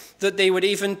life that they would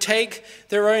even take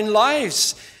their own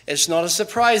lives. It's not a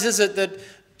surprise, is it, that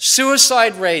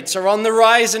suicide rates are on the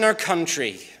rise in our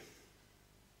country.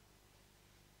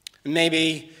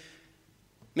 Maybe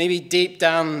deep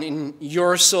down in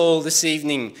your soul this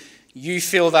evening, you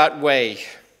feel that way.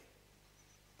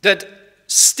 That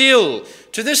still,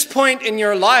 to this point in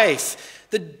your life,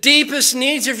 the deepest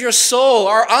needs of your soul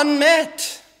are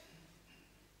unmet.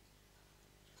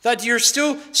 That you're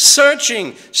still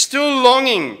searching, still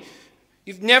longing.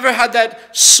 You've never had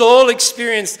that soul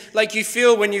experience like you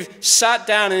feel when you've sat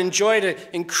down and enjoyed an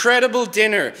incredible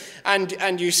dinner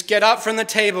and you get up from the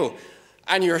table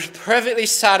and you're perfectly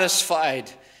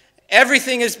satisfied.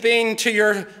 Everything has been to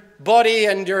your body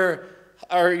and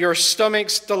your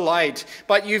stomach's delight,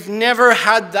 but you've never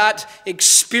had that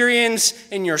experience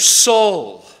in your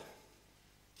soul.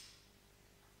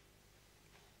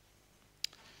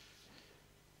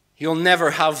 You'll never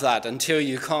have that until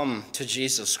you come to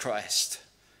Jesus Christ.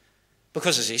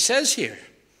 Because as he says here,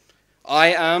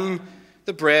 I am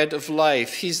the bread of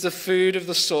life. He's the food of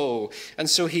the soul. And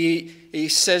so he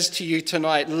says to you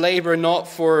tonight, labor not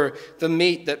for the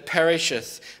meat that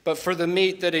perisheth, but for the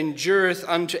meat that endureth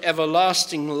unto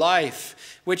everlasting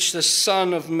life, which the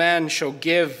Son of Man shall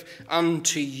give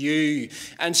unto you.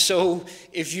 And so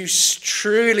if you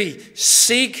truly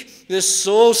seek this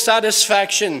soul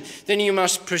satisfaction, then you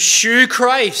must pursue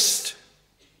Christ.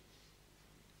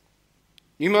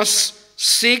 You must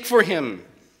seek for him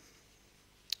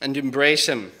and embrace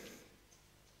him.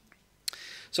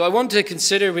 So I want to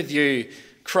consider with you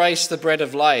Christ, the bread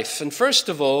of life. And first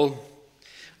of all,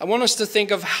 I want us to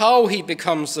think of how he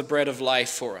becomes the bread of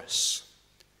life for us.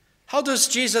 How does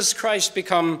Jesus Christ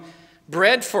become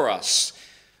bread for us?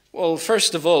 Well,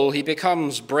 first of all, he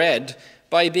becomes bread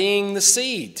by being the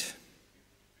seed.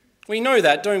 We know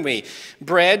that, don't we?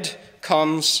 Bread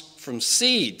comes from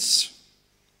seeds.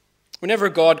 Whenever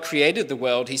God created the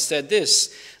world, he said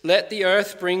this, "Let the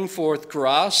earth bring forth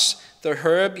grass, the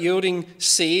herb yielding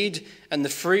seed, and the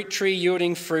fruit tree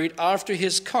yielding fruit after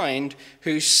his kind,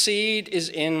 whose seed is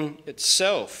in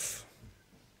itself."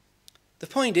 The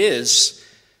point is,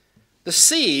 the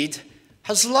seed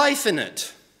has life in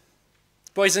it.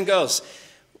 Boys and girls,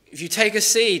 if you take a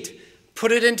seed,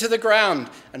 put it into the ground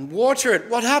and water it,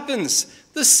 what happens?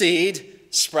 The seed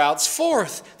sprouts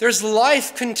forth. There's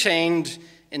life contained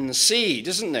in the seed,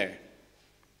 isn't there?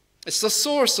 It's the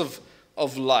source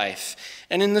of life.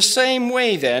 And in the same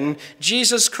way then,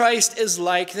 Jesus Christ is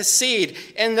like the seed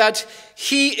in that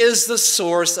he is the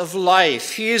source of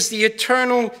life. He is the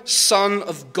eternal Son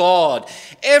of God.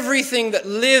 Everything that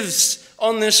lives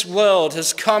on this world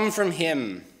has come from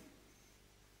him.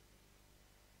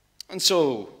 And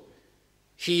so,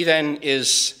 he then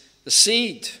is the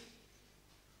seed.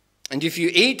 And if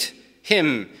you eat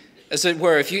him, as it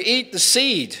were, if you eat the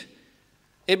seed,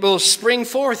 it will spring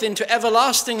forth into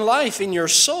everlasting life in your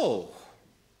soul.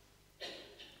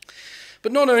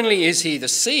 But not only is he the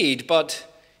seed, but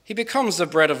he becomes the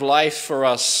bread of life for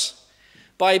us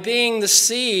by being the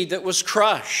seed that was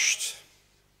crushed.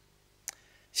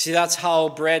 See, that's how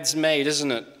bread's made,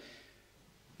 isn't it?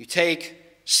 You take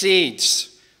seeds,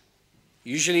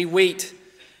 usually wheat,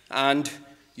 and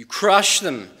you crush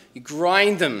them, you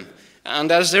grind them,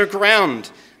 and as they're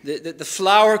ground, the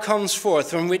flour comes forth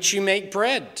from which you make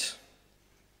bread.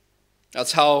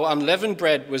 That's how unleavened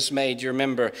bread was made, you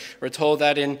remember. We're told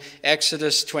that in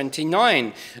Exodus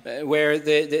 29, where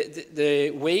the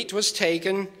wheat was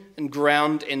taken and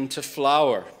ground into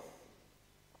flour.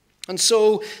 And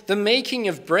so the making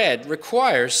of bread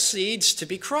requires seeds to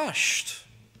be crushed.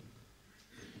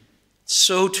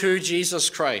 So too Jesus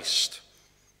Christ.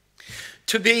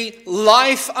 To be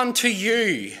life unto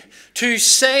you, to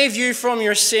save you from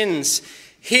your sins,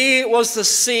 he was the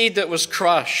seed that was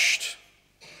crushed.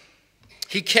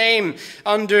 He came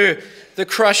under the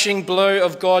crushing blow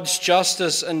of God's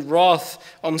justice and wrath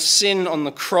on sin on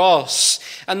the cross.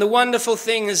 And the wonderful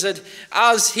thing is that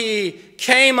as he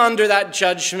came under that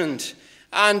judgment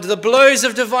and the blows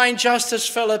of divine justice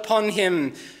fell upon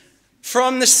him,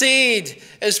 from the seed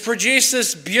is produced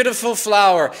this beautiful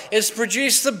flour. It's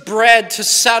produced the bread to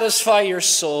satisfy your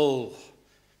soul.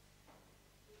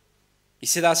 You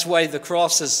see, that's why the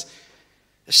cross is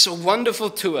so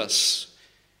wonderful to us.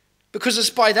 Because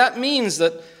it's by that means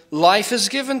that life is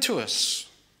given to us.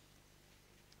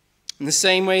 In the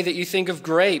same way that you think of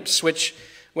grapes, which,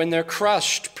 when they're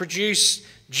crushed, produce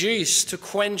juice to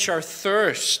quench our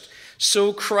thirst,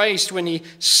 so Christ, when he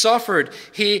suffered,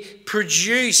 he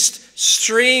produced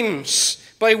streams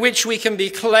by which we can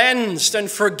be cleansed and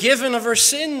forgiven of our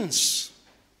sins.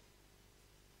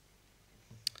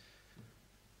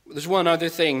 There's one other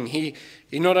thing. He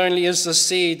not only is the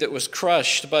seed that was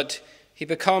crushed, but he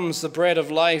becomes the bread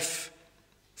of life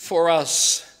for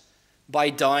us by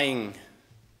dying.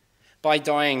 By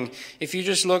dying. If you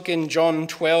just look in John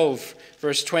 12,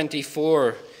 verse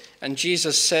 24, and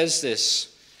Jesus says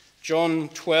this, John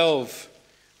 12,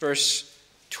 verse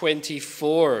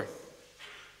 24.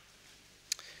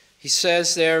 He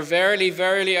says there, "Verily,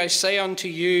 verily, I say unto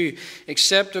you,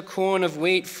 except a corn of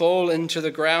wheat fall into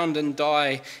the ground and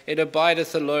die, it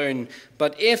abideth alone.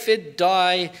 But if it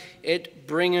die, it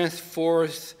bringeth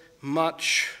forth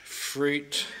much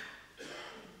fruit."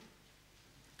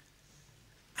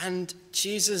 And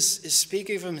Jesus is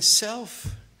speaking of himself.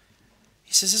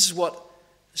 He says, this is what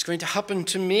is going to happen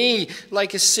to me,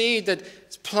 like a seed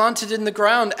that's planted in the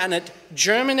ground and it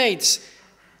germinates.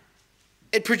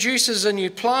 It produces a new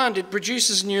plant, it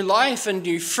produces new life and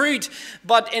new fruit.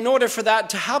 But in order for that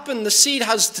to happen, the seed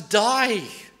has to die.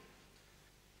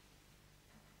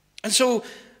 And so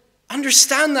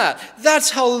understand that. That's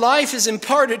how life is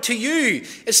imparted to you.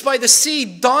 It's by the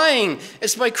seed dying.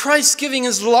 It's by Christ giving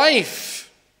his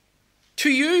life to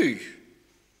you.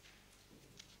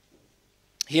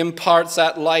 He imparts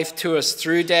that life to us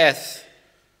through death,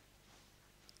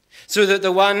 so that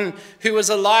the one who was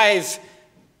alive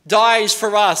dies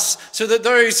for us, so that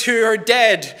those who are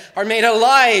dead are made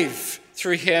alive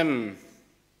through him.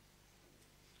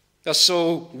 That's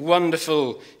so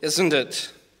wonderful, isn't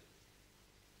it?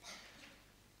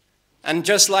 And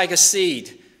just like a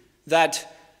seed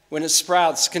that, when it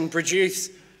sprouts, can produce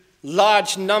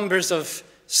large numbers of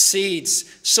seeds,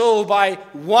 so by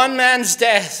one man's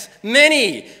death,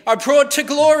 many are brought to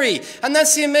glory. And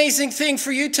that's the amazing thing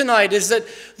for you tonight, is that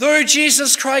though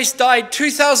Jesus Christ died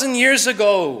 2,000 years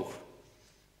ago,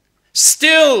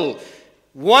 still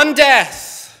one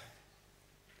death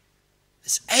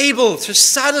is able to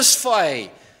satisfy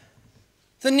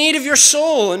the need of your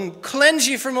soul and cleanse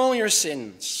you from all your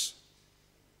sins.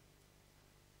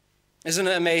 Isn't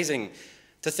it amazing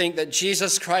to think that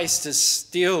Jesus Christ is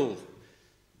still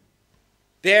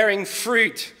bearing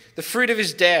fruit, the fruit of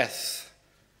his death?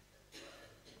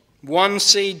 One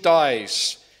seed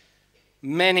dies,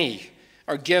 many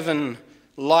are given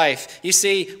life. You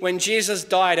see, when Jesus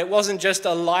died, it wasn't just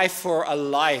a life for a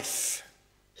life.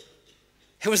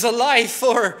 It was a life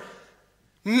for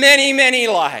many, many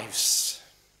lives.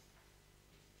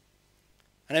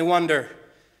 And I wonder,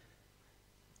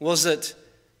 was it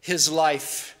his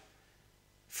life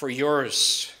for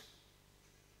yours?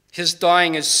 His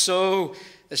dying is so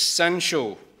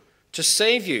essential to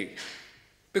save you,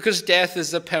 because death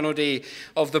is the penalty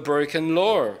of the broken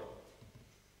law.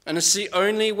 And it's the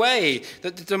only way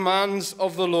that the demands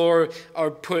of the law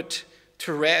are put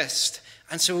to rest.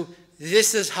 And so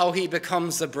this is how he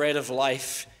becomes the bread of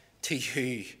life to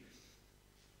you.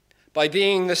 By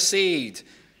being the seed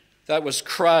that was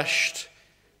crushed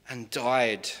and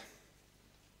died.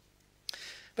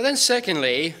 But then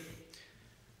secondly,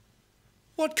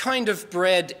 what kind of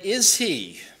bread is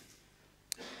he?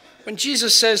 When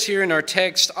Jesus says here in our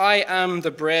text, I am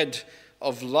the bread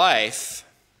of life,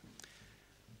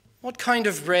 what kind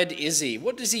of bread is he?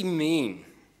 What does he mean?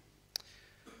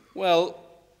 Well,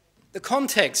 the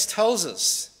context tells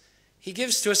us. He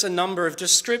gives to us a number of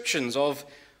descriptions of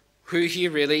who he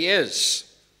really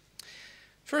is.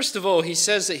 First of all, he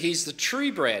says that he's the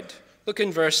true bread. Look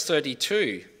in verse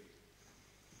 32.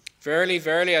 Verily,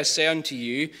 verily, I say unto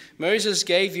you, Moses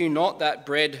gave you not that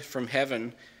bread from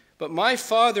heaven, but my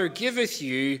Father giveth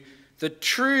you the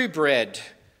true bread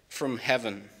from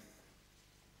heaven.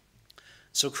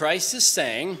 So Christ is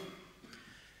saying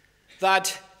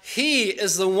that he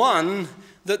is the one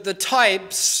that the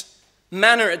type's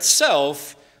manner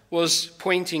itself was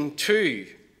pointing to.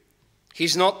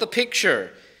 He's not the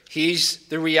picture, he's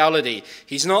the reality.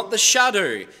 He's not the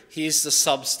shadow, he's the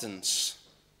substance.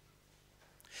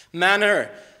 Manner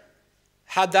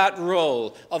had that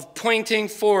role of pointing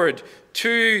forward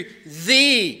to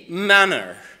the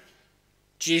manner,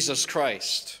 Jesus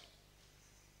Christ.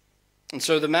 And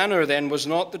so the manna then was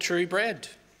not the true bread.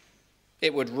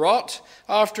 It would rot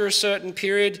after a certain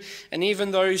period, and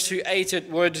even those who ate it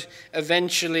would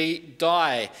eventually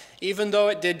die. Even though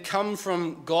it did come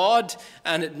from God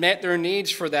and it met their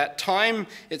needs for that time,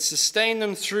 it sustained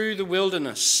them through the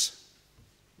wilderness.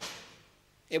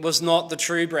 It was not the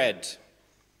true bread.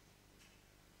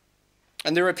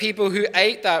 And there were people who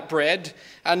ate that bread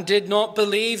and did not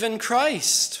believe in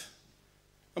Christ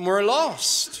and were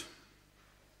lost.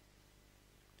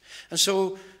 And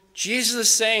so Jesus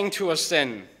is saying to us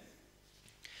then,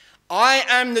 I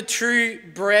am the true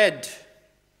bread.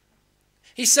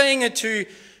 He's saying it to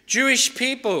Jewish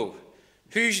people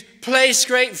who place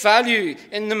great value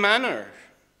in the manna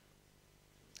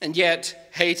and yet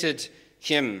hated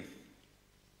him.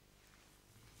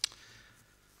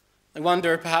 I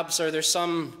wonder, perhaps, are there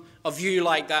some of you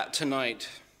like that tonight?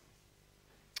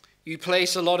 You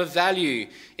place a lot of value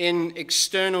in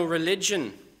external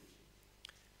religion.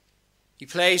 You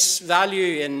place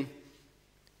value in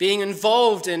being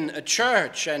involved in a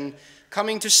church and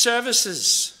coming to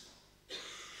services.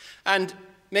 And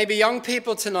maybe young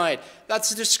people tonight,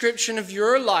 that's a description of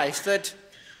your life, that,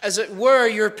 as it were,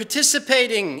 you're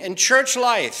participating in church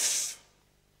life,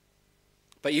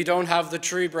 but you don't have the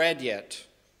true bread yet.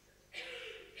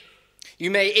 You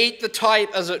may eat the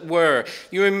type, as it were.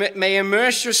 You may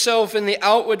immerse yourself in the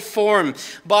outward form,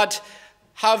 but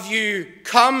have you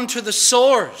come to the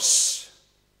source?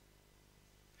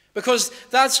 Because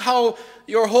that's how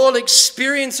your whole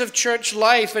experience of church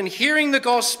life and hearing the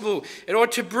gospel, it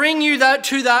ought to bring you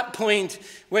to that point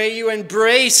where you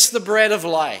embrace the bread of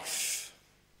life.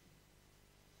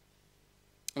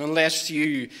 And unless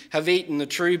you have eaten the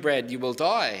true bread, you will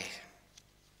die.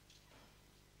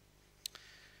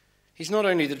 He's not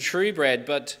only the true bread,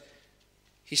 but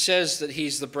he says that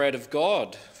he's the bread of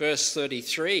God. Verse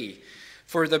 33,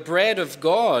 for the bread of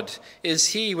God is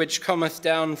he which cometh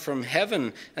down from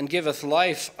heaven and giveth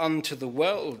life unto the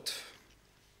world.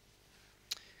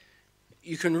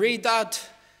 You can read that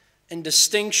in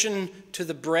distinction to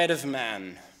the bread of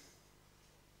man.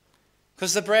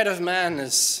 Because the bread of man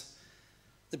is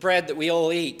the bread that we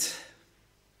all eat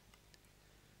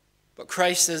But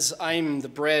Christ says, I'm the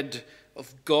bread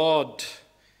of God.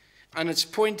 And it's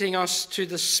pointing us to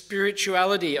the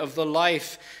spirituality of the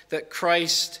life that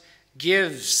Christ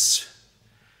gives.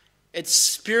 It's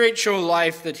spiritual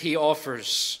life that he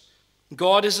offers.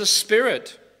 God is a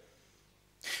spirit.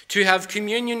 To have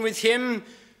communion with him,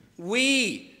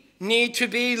 we need to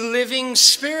be living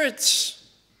spirits.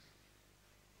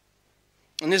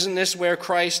 And isn't this where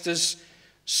Christ is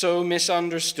so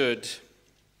misunderstood?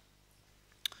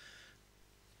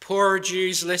 Poor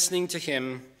Jews listening to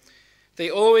him, they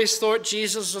always thought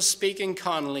Jesus was speaking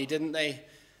carnally, didn't they?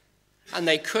 And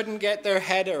they couldn't get their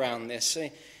head around this.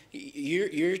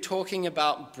 You're talking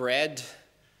about bread,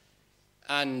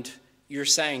 and you're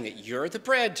saying that you're the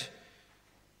bread.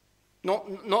 Not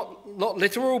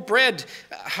literal bread.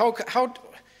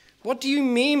 What do you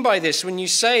mean by this when you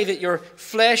say that your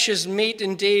flesh is meat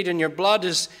indeed and your blood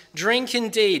is drink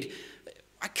indeed?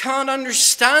 I can't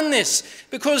understand this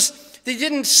because they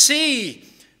didn't see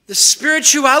the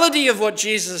spirituality of what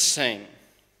Jesus is saying.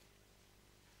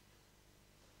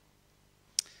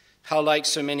 How like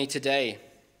so many today,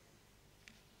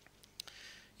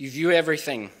 you view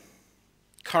everything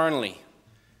carnally,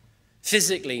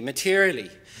 physically,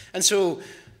 materially. And so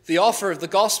the offer of the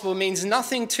gospel means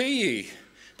nothing to you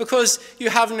because you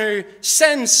have no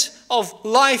sense of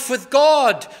life with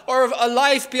God or of a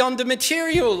life beyond the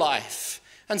material life.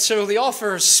 And so the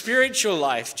offer of spiritual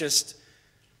life just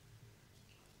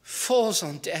falls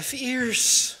on deaf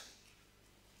ears.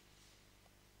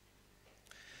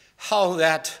 How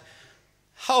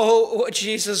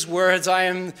Jesus' words, I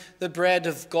am the bread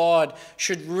of God,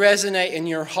 should resonate in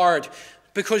your heart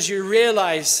because you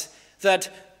realize that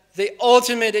the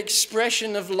ultimate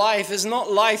expression of life is not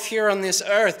life here on this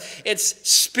earth. It's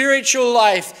spiritual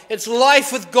life. It's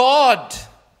life with God.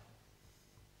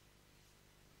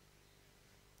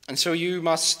 And so you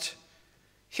must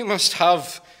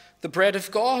have the bread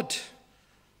of God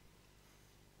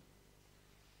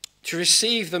to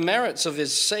receive the merits of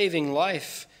his saving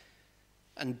life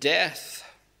and death.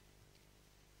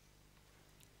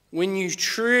 When you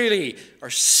truly are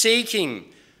seeking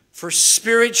for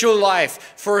spiritual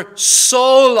life, for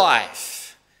soul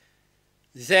life,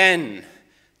 then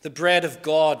the bread of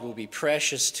God will be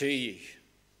precious to you.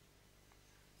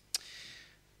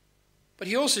 But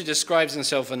he also describes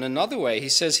himself in another way. He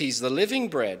says he's the living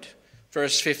bread.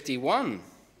 Verse 51.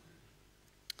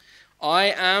 I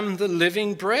am the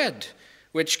living bread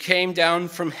which came down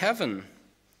from heaven.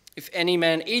 If any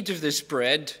man eat of this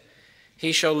bread,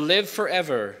 he shall live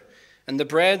forever. And the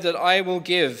bread that I will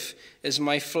give is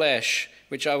my flesh,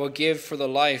 which I will give for the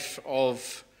life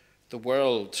of the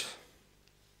world.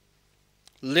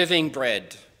 Living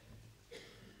bread,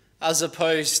 as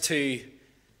opposed to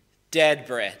dead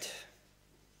bread.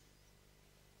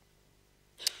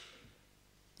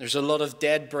 There's a lot of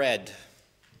dead bread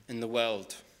in the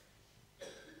world.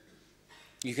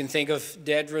 You can think of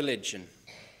dead religion,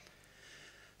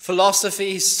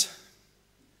 philosophies,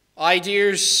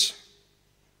 ideas,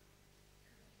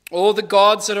 all the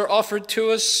gods that are offered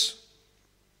to us.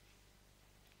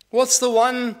 What's the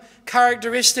one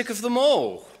characteristic of them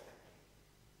all?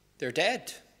 They're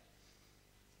dead.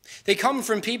 They come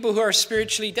from people who are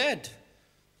spiritually dead.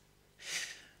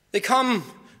 They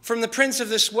come from the prince of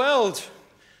this world,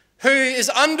 who is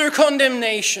under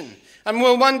condemnation and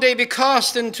will one day be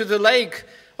cast into the lake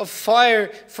of fire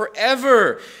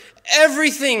forever.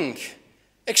 Everything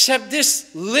except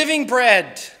this living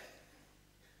bread.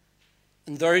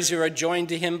 And those who are joined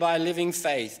to him by living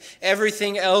faith.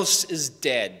 Everything else is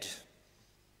dead.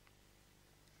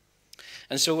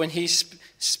 And so when he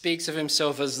speaks of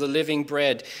himself as the living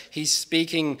bread, he's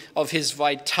speaking of his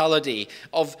vitality,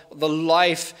 of the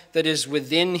life that is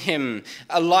within him,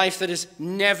 a life that is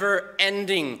never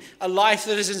ending, a life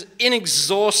that is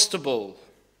inexhaustible,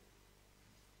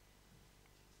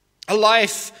 a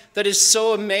life that is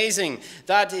so amazing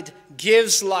that it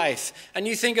gives life. And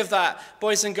you think of that,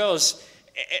 boys and girls,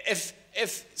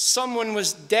 if someone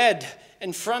was dead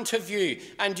in front of you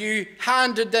and you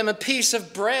handed them a piece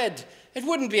of bread, it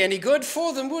wouldn't be any good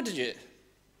for them, would it?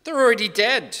 They're already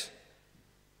dead.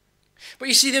 But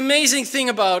you see, the amazing thing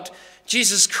about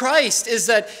Jesus Christ is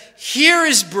that here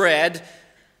is bread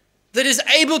that is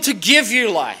able to give you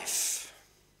life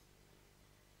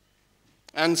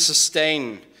and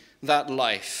sustain that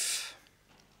life.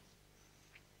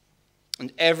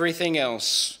 And everything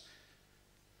else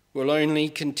will only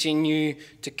continue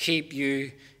to keep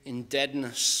you in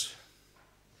deadness.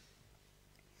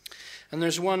 And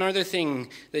there's one other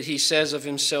thing that he says of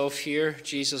himself here,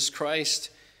 Jesus Christ.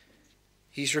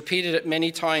 He's repeated it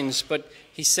many times, but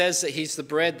he says that he's the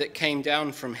bread that came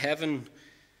down from heaven.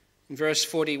 In verse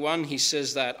 41, he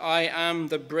says that, I am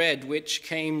the bread which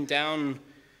came down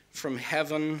from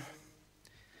heaven.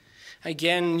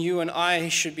 Again, you and I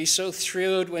should be so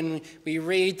thrilled when we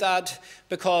read that,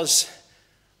 because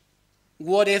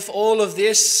what if all of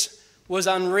this was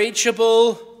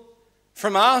unreachable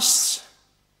from us?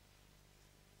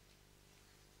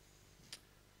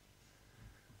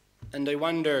 And I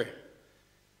wonder,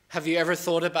 have you ever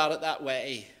thought about it that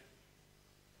way?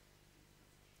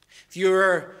 If you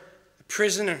were a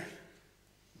prisoner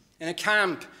in a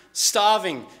camp,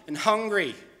 starving and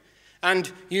hungry,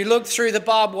 and you looked through the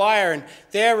barbed wire and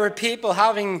there were people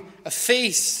having a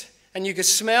feast, and you could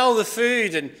smell the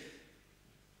food,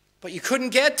 but you couldn't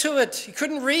get to it, you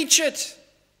couldn't reach it.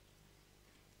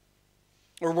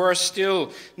 Or worse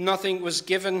still, nothing was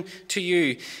given to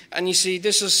you. And you see,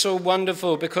 this is so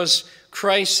wonderful because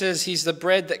Christ says he's the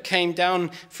bread that came down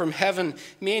from heaven,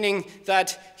 meaning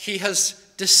that he has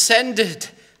descended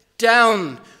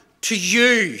down to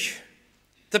you,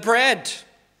 the bread.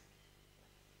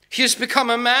 He has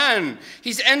become a man.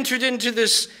 He's entered into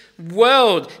this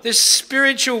world, this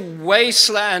spiritual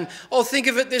wasteland. Oh, think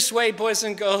of it this way, boys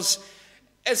and girls.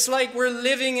 It's like we're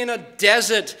living in a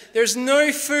desert. There's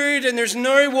no food and there's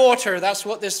no water. That's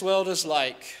what this world is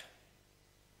like.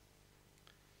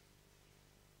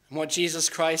 And what Jesus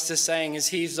Christ is saying is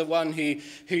he's the one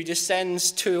who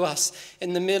descends to us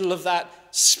in the middle of that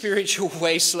spiritual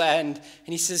wasteland.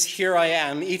 And he says, here I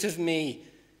am, eat of me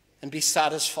and be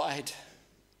satisfied.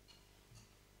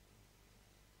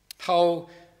 How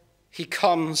he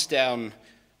comes down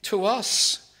to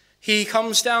us. He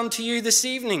comes down to you this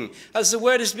evening as the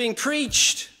word is being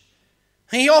preached.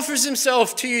 He offers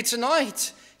himself to you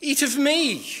tonight. Eat of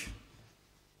me.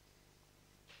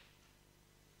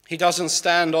 He doesn't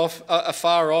stand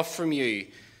afar off from you,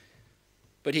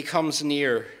 but he comes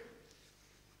near.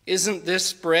 Isn't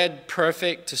this bread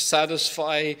perfect to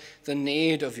satisfy the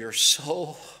need of your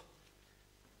soul?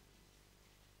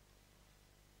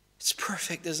 It's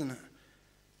perfect, isn't it?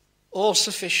 All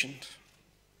sufficient.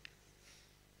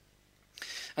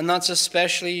 And that's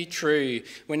especially true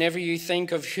whenever you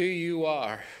think of who you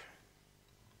are.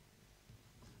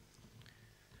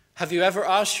 Have you ever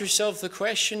asked yourself the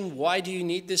question, why do you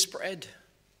need this bread?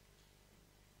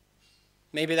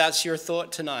 Maybe that's your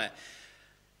thought tonight.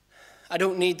 I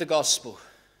don't need the gospel.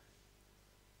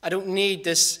 I don't need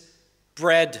this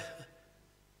bread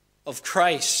of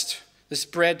Christ, this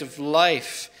bread of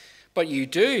life. But you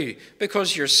do,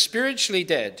 because you're spiritually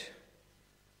dead.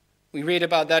 We read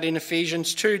about that in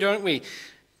Ephesians 2, don't we?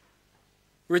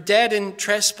 We're dead in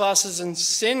trespasses and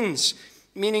sins,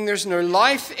 meaning there's no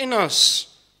life in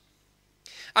us.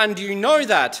 And you know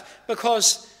that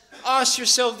because ask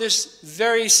yourself this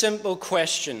very simple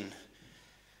question.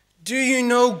 Do you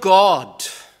know God?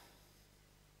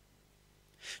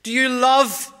 Do you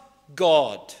love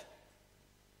God?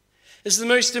 Is the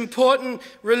most important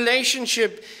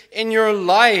relationship in your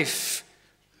life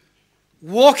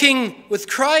walking with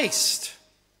Christ?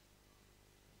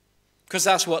 Because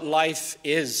that's what life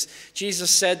is. Jesus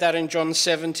said that in John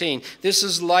 17. This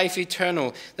is life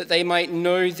eternal, that they might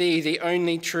know thee, the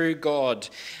only true God.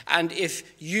 And if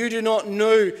you do not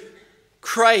know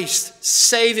Christ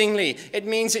savingly, it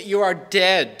means that you are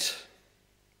dead.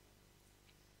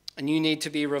 And you need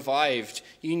to be revived.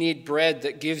 You need bread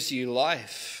that gives you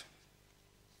life.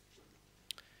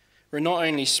 We're not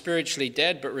only spiritually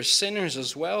dead, but we're sinners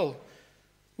as well.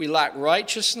 We lack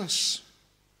righteousness.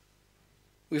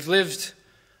 We've lived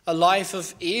a life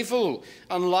of evil,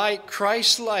 unlike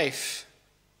Christ's life.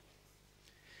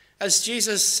 As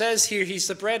Jesus says here, he's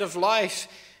the bread of life.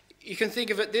 You can think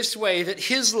of it this way, that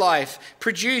his life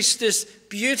produced this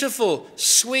beautiful,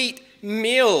 sweet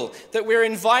meal that we're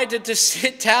invited to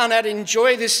sit down and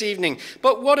enjoy this evening.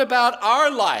 But what about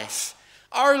our life?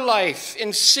 Our life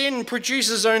in sin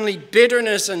produces only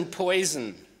bitterness and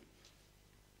poison.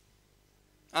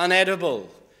 Unedible,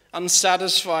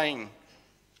 unsatisfying.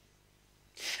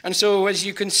 And so as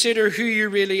you consider who you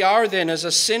really are then as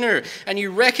a sinner, and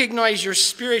you recognize your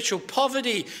spiritual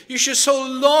poverty, you should so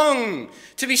long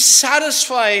to be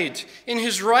satisfied in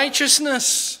his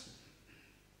righteousness.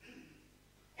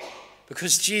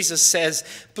 Because Jesus says,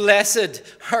 blessed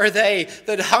are they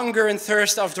that hunger and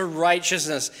thirst after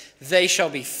righteousness, they shall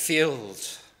be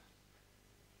filled.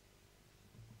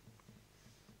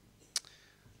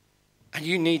 And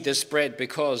you need this bread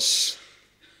because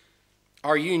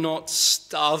are you not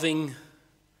starving?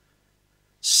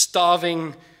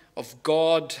 Starving of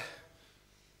God?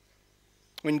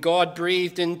 When God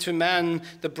breathed into man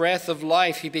the breath of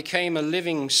life, he became a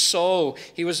living soul.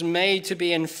 He was made to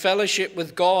be in fellowship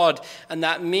with God. And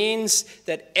that means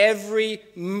that every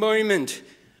moment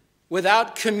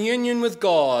without communion with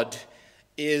God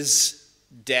is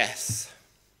death.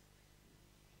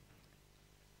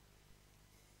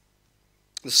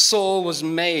 The soul was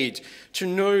made to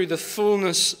know the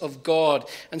fullness of God,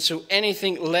 and so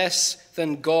anything less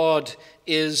than God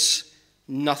is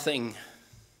nothing.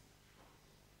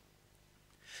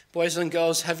 Boys and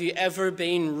girls, have you ever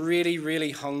been really,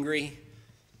 really hungry?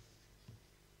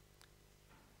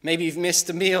 Maybe you've missed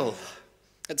a meal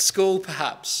at school,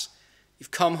 perhaps. You've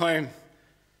come home.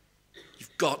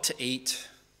 You've got to eat.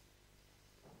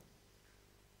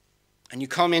 And you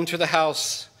come into the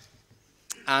house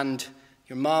and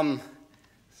your mum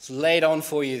has laid on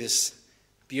for you this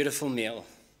beautiful meal.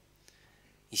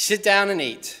 You sit down and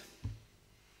eat.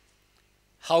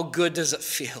 How good does it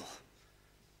feel?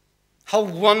 How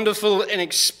wonderful an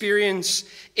experience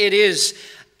it is.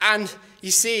 And you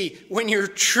see, when you're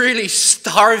truly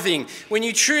starving, when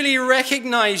you truly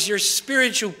recognize your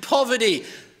spiritual poverty,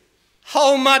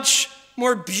 how much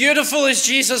more beautiful is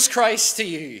Jesus Christ to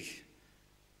you?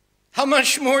 How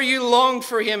much more you long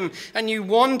for him and you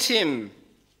want him.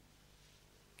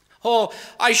 Oh,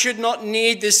 I should not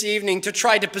need this evening to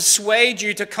try to persuade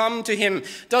you to come to him.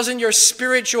 Doesn't your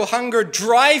spiritual hunger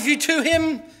drive you to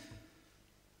him?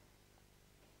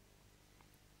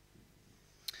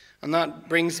 And that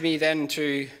brings me then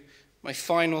to my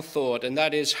final thought, and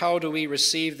that is, how do we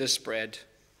receive this bread?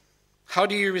 How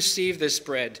do you receive this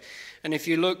bread? And if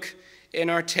you look in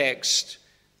our text,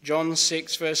 John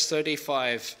 6, verse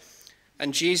 35,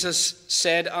 and Jesus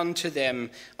said unto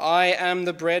them, I am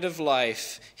the bread of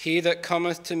life. He that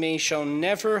cometh to me shall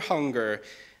never hunger,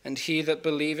 and he that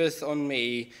believeth on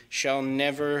me shall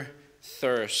never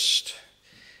thirst.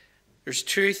 There's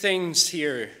two things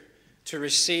here to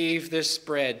receive this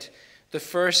bread. The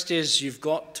first is you've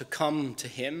got to come to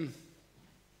him.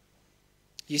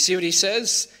 You see what he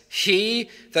says?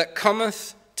 He that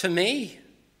cometh to me.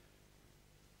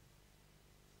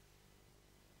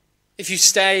 If you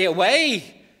stay away,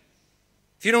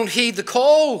 if you don't heed the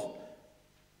call,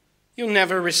 you'll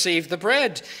never receive the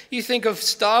bread. You think of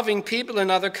starving people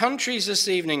in other countries this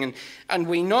evening, and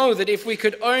we know that if we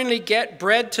could only get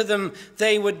bread to them,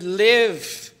 they would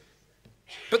live.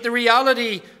 But the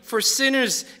reality for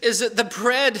sinners is that the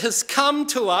bread has come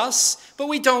to us, but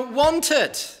we don't want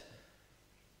it.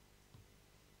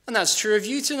 And that's true of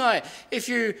you tonight. If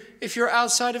you're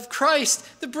outside of Christ,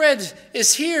 the bread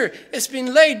is here. It's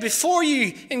been laid before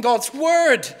you in God's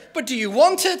word. But do you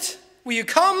want it? Will you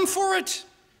come for it?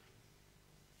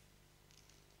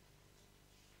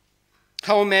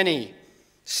 How many,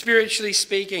 spiritually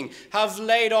speaking, have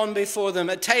laid on before them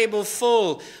a table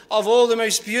full of all the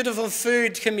most beautiful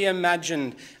food can be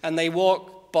imagined, and they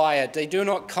walk by it. They do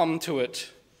not come to it.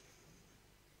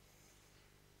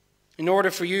 In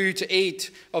order for you to eat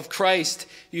of Christ,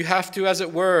 you have to, as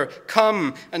it were,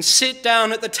 come and sit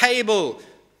down at the table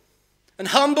and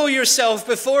humble yourself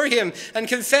before him and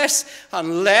confess,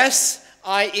 unless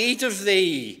I eat of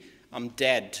thee, I'm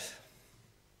dead.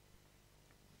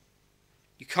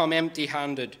 You come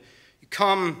empty-handed. You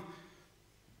come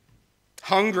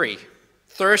hungry,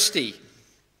 thirsty,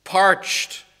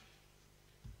 parched.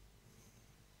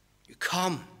 You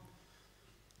come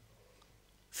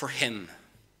for him.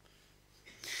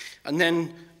 And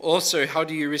then also, how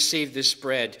do you receive this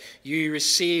bread? You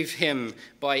receive him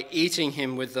by eating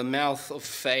him with the mouth of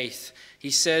faith.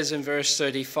 He says in verse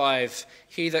 35,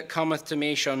 he that cometh to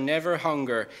me shall never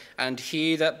hunger, and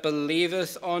he that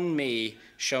believeth on me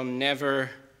shall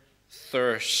never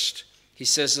thirst. He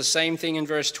says the same thing in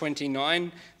verse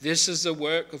 29. This is the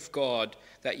work of God,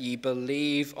 that ye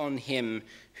believe on him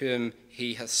whom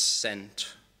he hath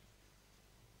sent.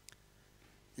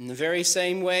 In the very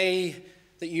same way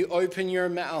that you open your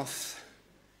mouth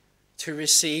to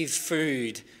receive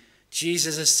food,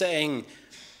 Jesus is saying,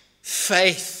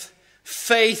 faith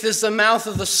is the mouth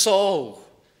of the soul.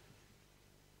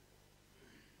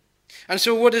 And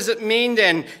so what does it mean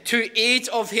then to eat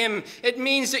of him? It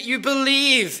means that you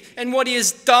believe in what he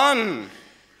has done.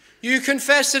 You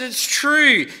confess that it's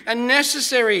true and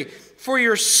necessary for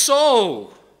your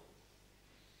soul.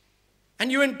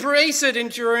 And you embrace it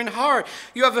into your own heart.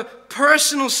 You have a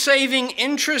personal saving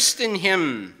interest in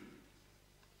him.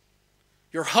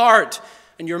 Your heart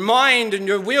and your mind and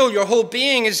your will, your whole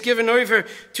being is given over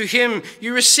to him.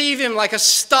 You receive him like a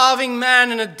starving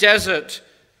man in a desert.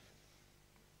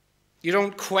 You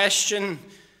don't question.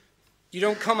 You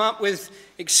don't come up with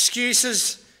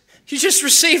excuses. You just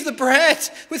receive the bread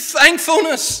with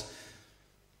thankfulness.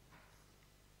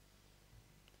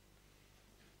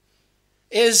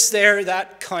 Is there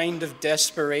that kind of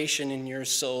desperation in your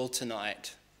soul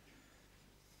tonight?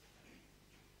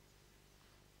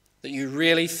 that you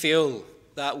really feel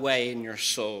that way in your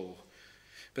soul.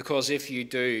 Because if you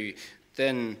do,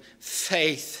 then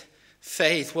faith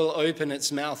will open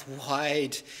its mouth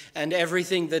wide, and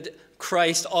everything that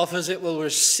Christ offers it will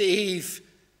receive.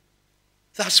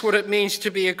 That's what it means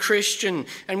to be a Christian.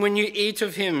 And when you eat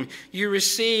of him, you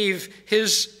receive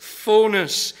his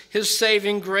fullness, his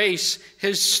saving grace,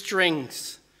 his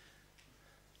strength,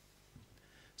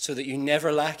 so that you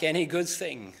never lack any good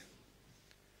thing.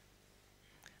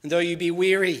 And though you be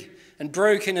weary and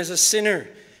broken as a sinner,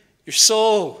 your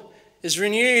soul is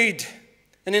renewed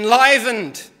and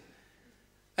enlivened,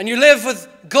 and you live with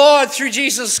God through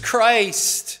Jesus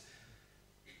Christ.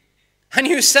 And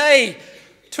you say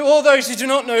to all those who do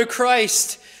not know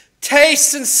Christ,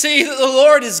 taste and see that the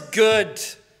Lord is good.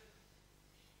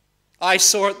 I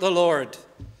sought the Lord.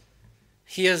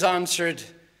 He has answered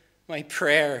my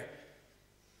prayer.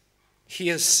 He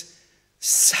has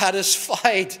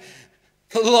satisfied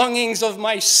the longings of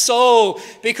my soul,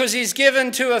 because he's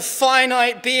given to a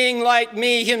finite being like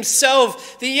me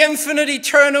himself, the infinite,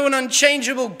 eternal, and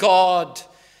unchangeable God,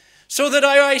 so that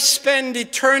I spend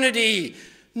eternity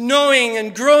knowing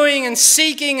and growing and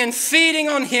seeking and feeding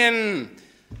on him.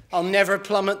 I'll never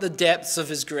plummet the depths of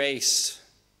his grace.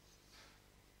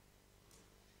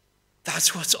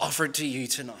 That's what's offered to you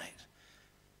tonight.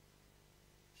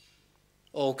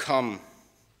 Oh, come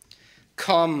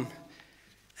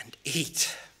and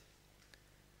eat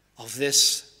of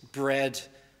this bread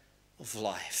of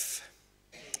life.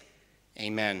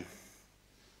 Amen.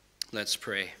 Let's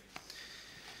pray.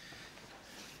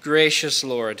 Gracious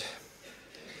Lord,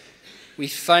 we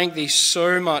thank thee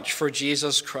so much for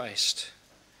Jesus Christ,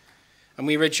 and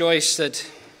we rejoice that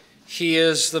he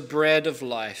is the bread of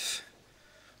life.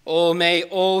 Oh, may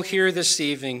all here this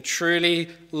evening truly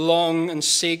long and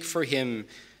seek for him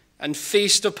and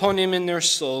feast upon him in their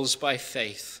souls by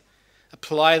faith.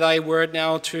 Apply thy word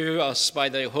now to us by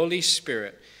thy Holy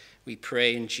Spirit. We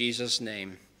pray in Jesus'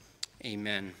 name.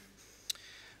 Amen.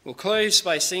 We'll close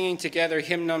by singing together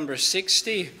hymn number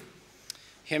 60.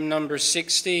 Hymn number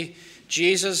 60.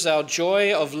 Jesus, thou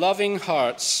joy of loving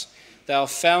hearts, thou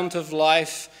fount of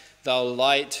life, thou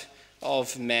light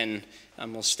of men.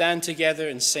 And we'll stand together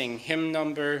and sing hymn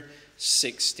number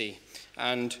 60.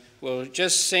 And we'll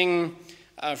just sing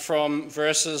from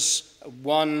verses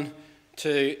 1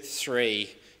 to 3.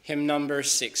 Hymn number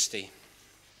 60.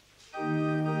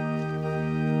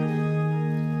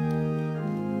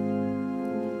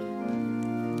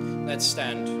 Let's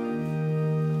stand.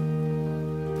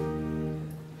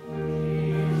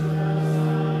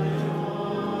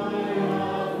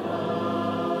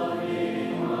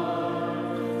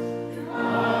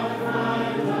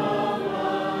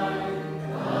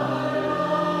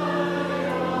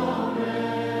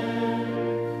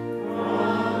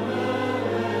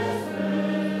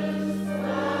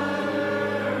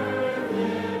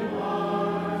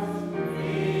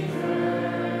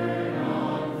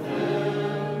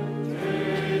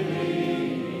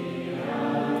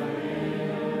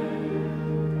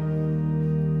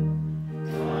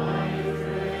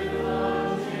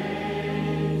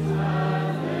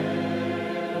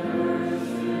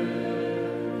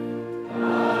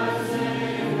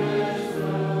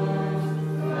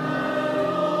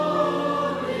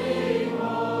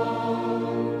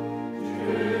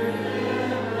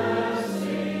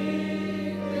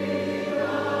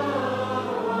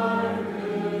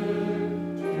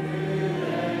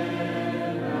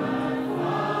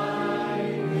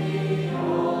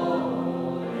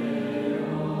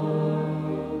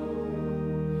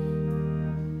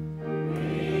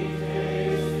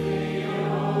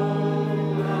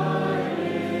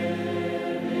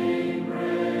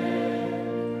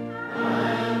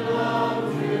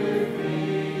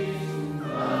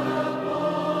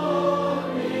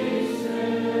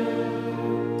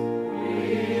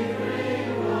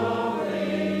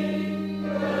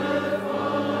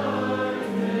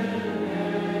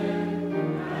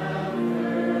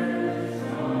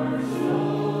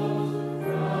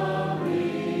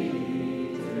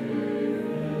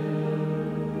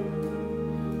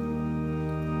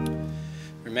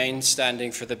 Remain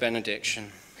standing for the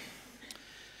benediction.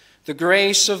 The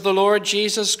grace of the Lord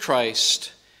Jesus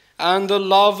Christ, and the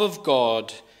love of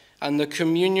God, and the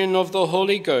communion of the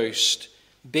Holy Ghost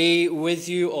be with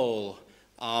you all.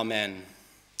 Amen.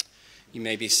 You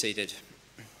may be seated.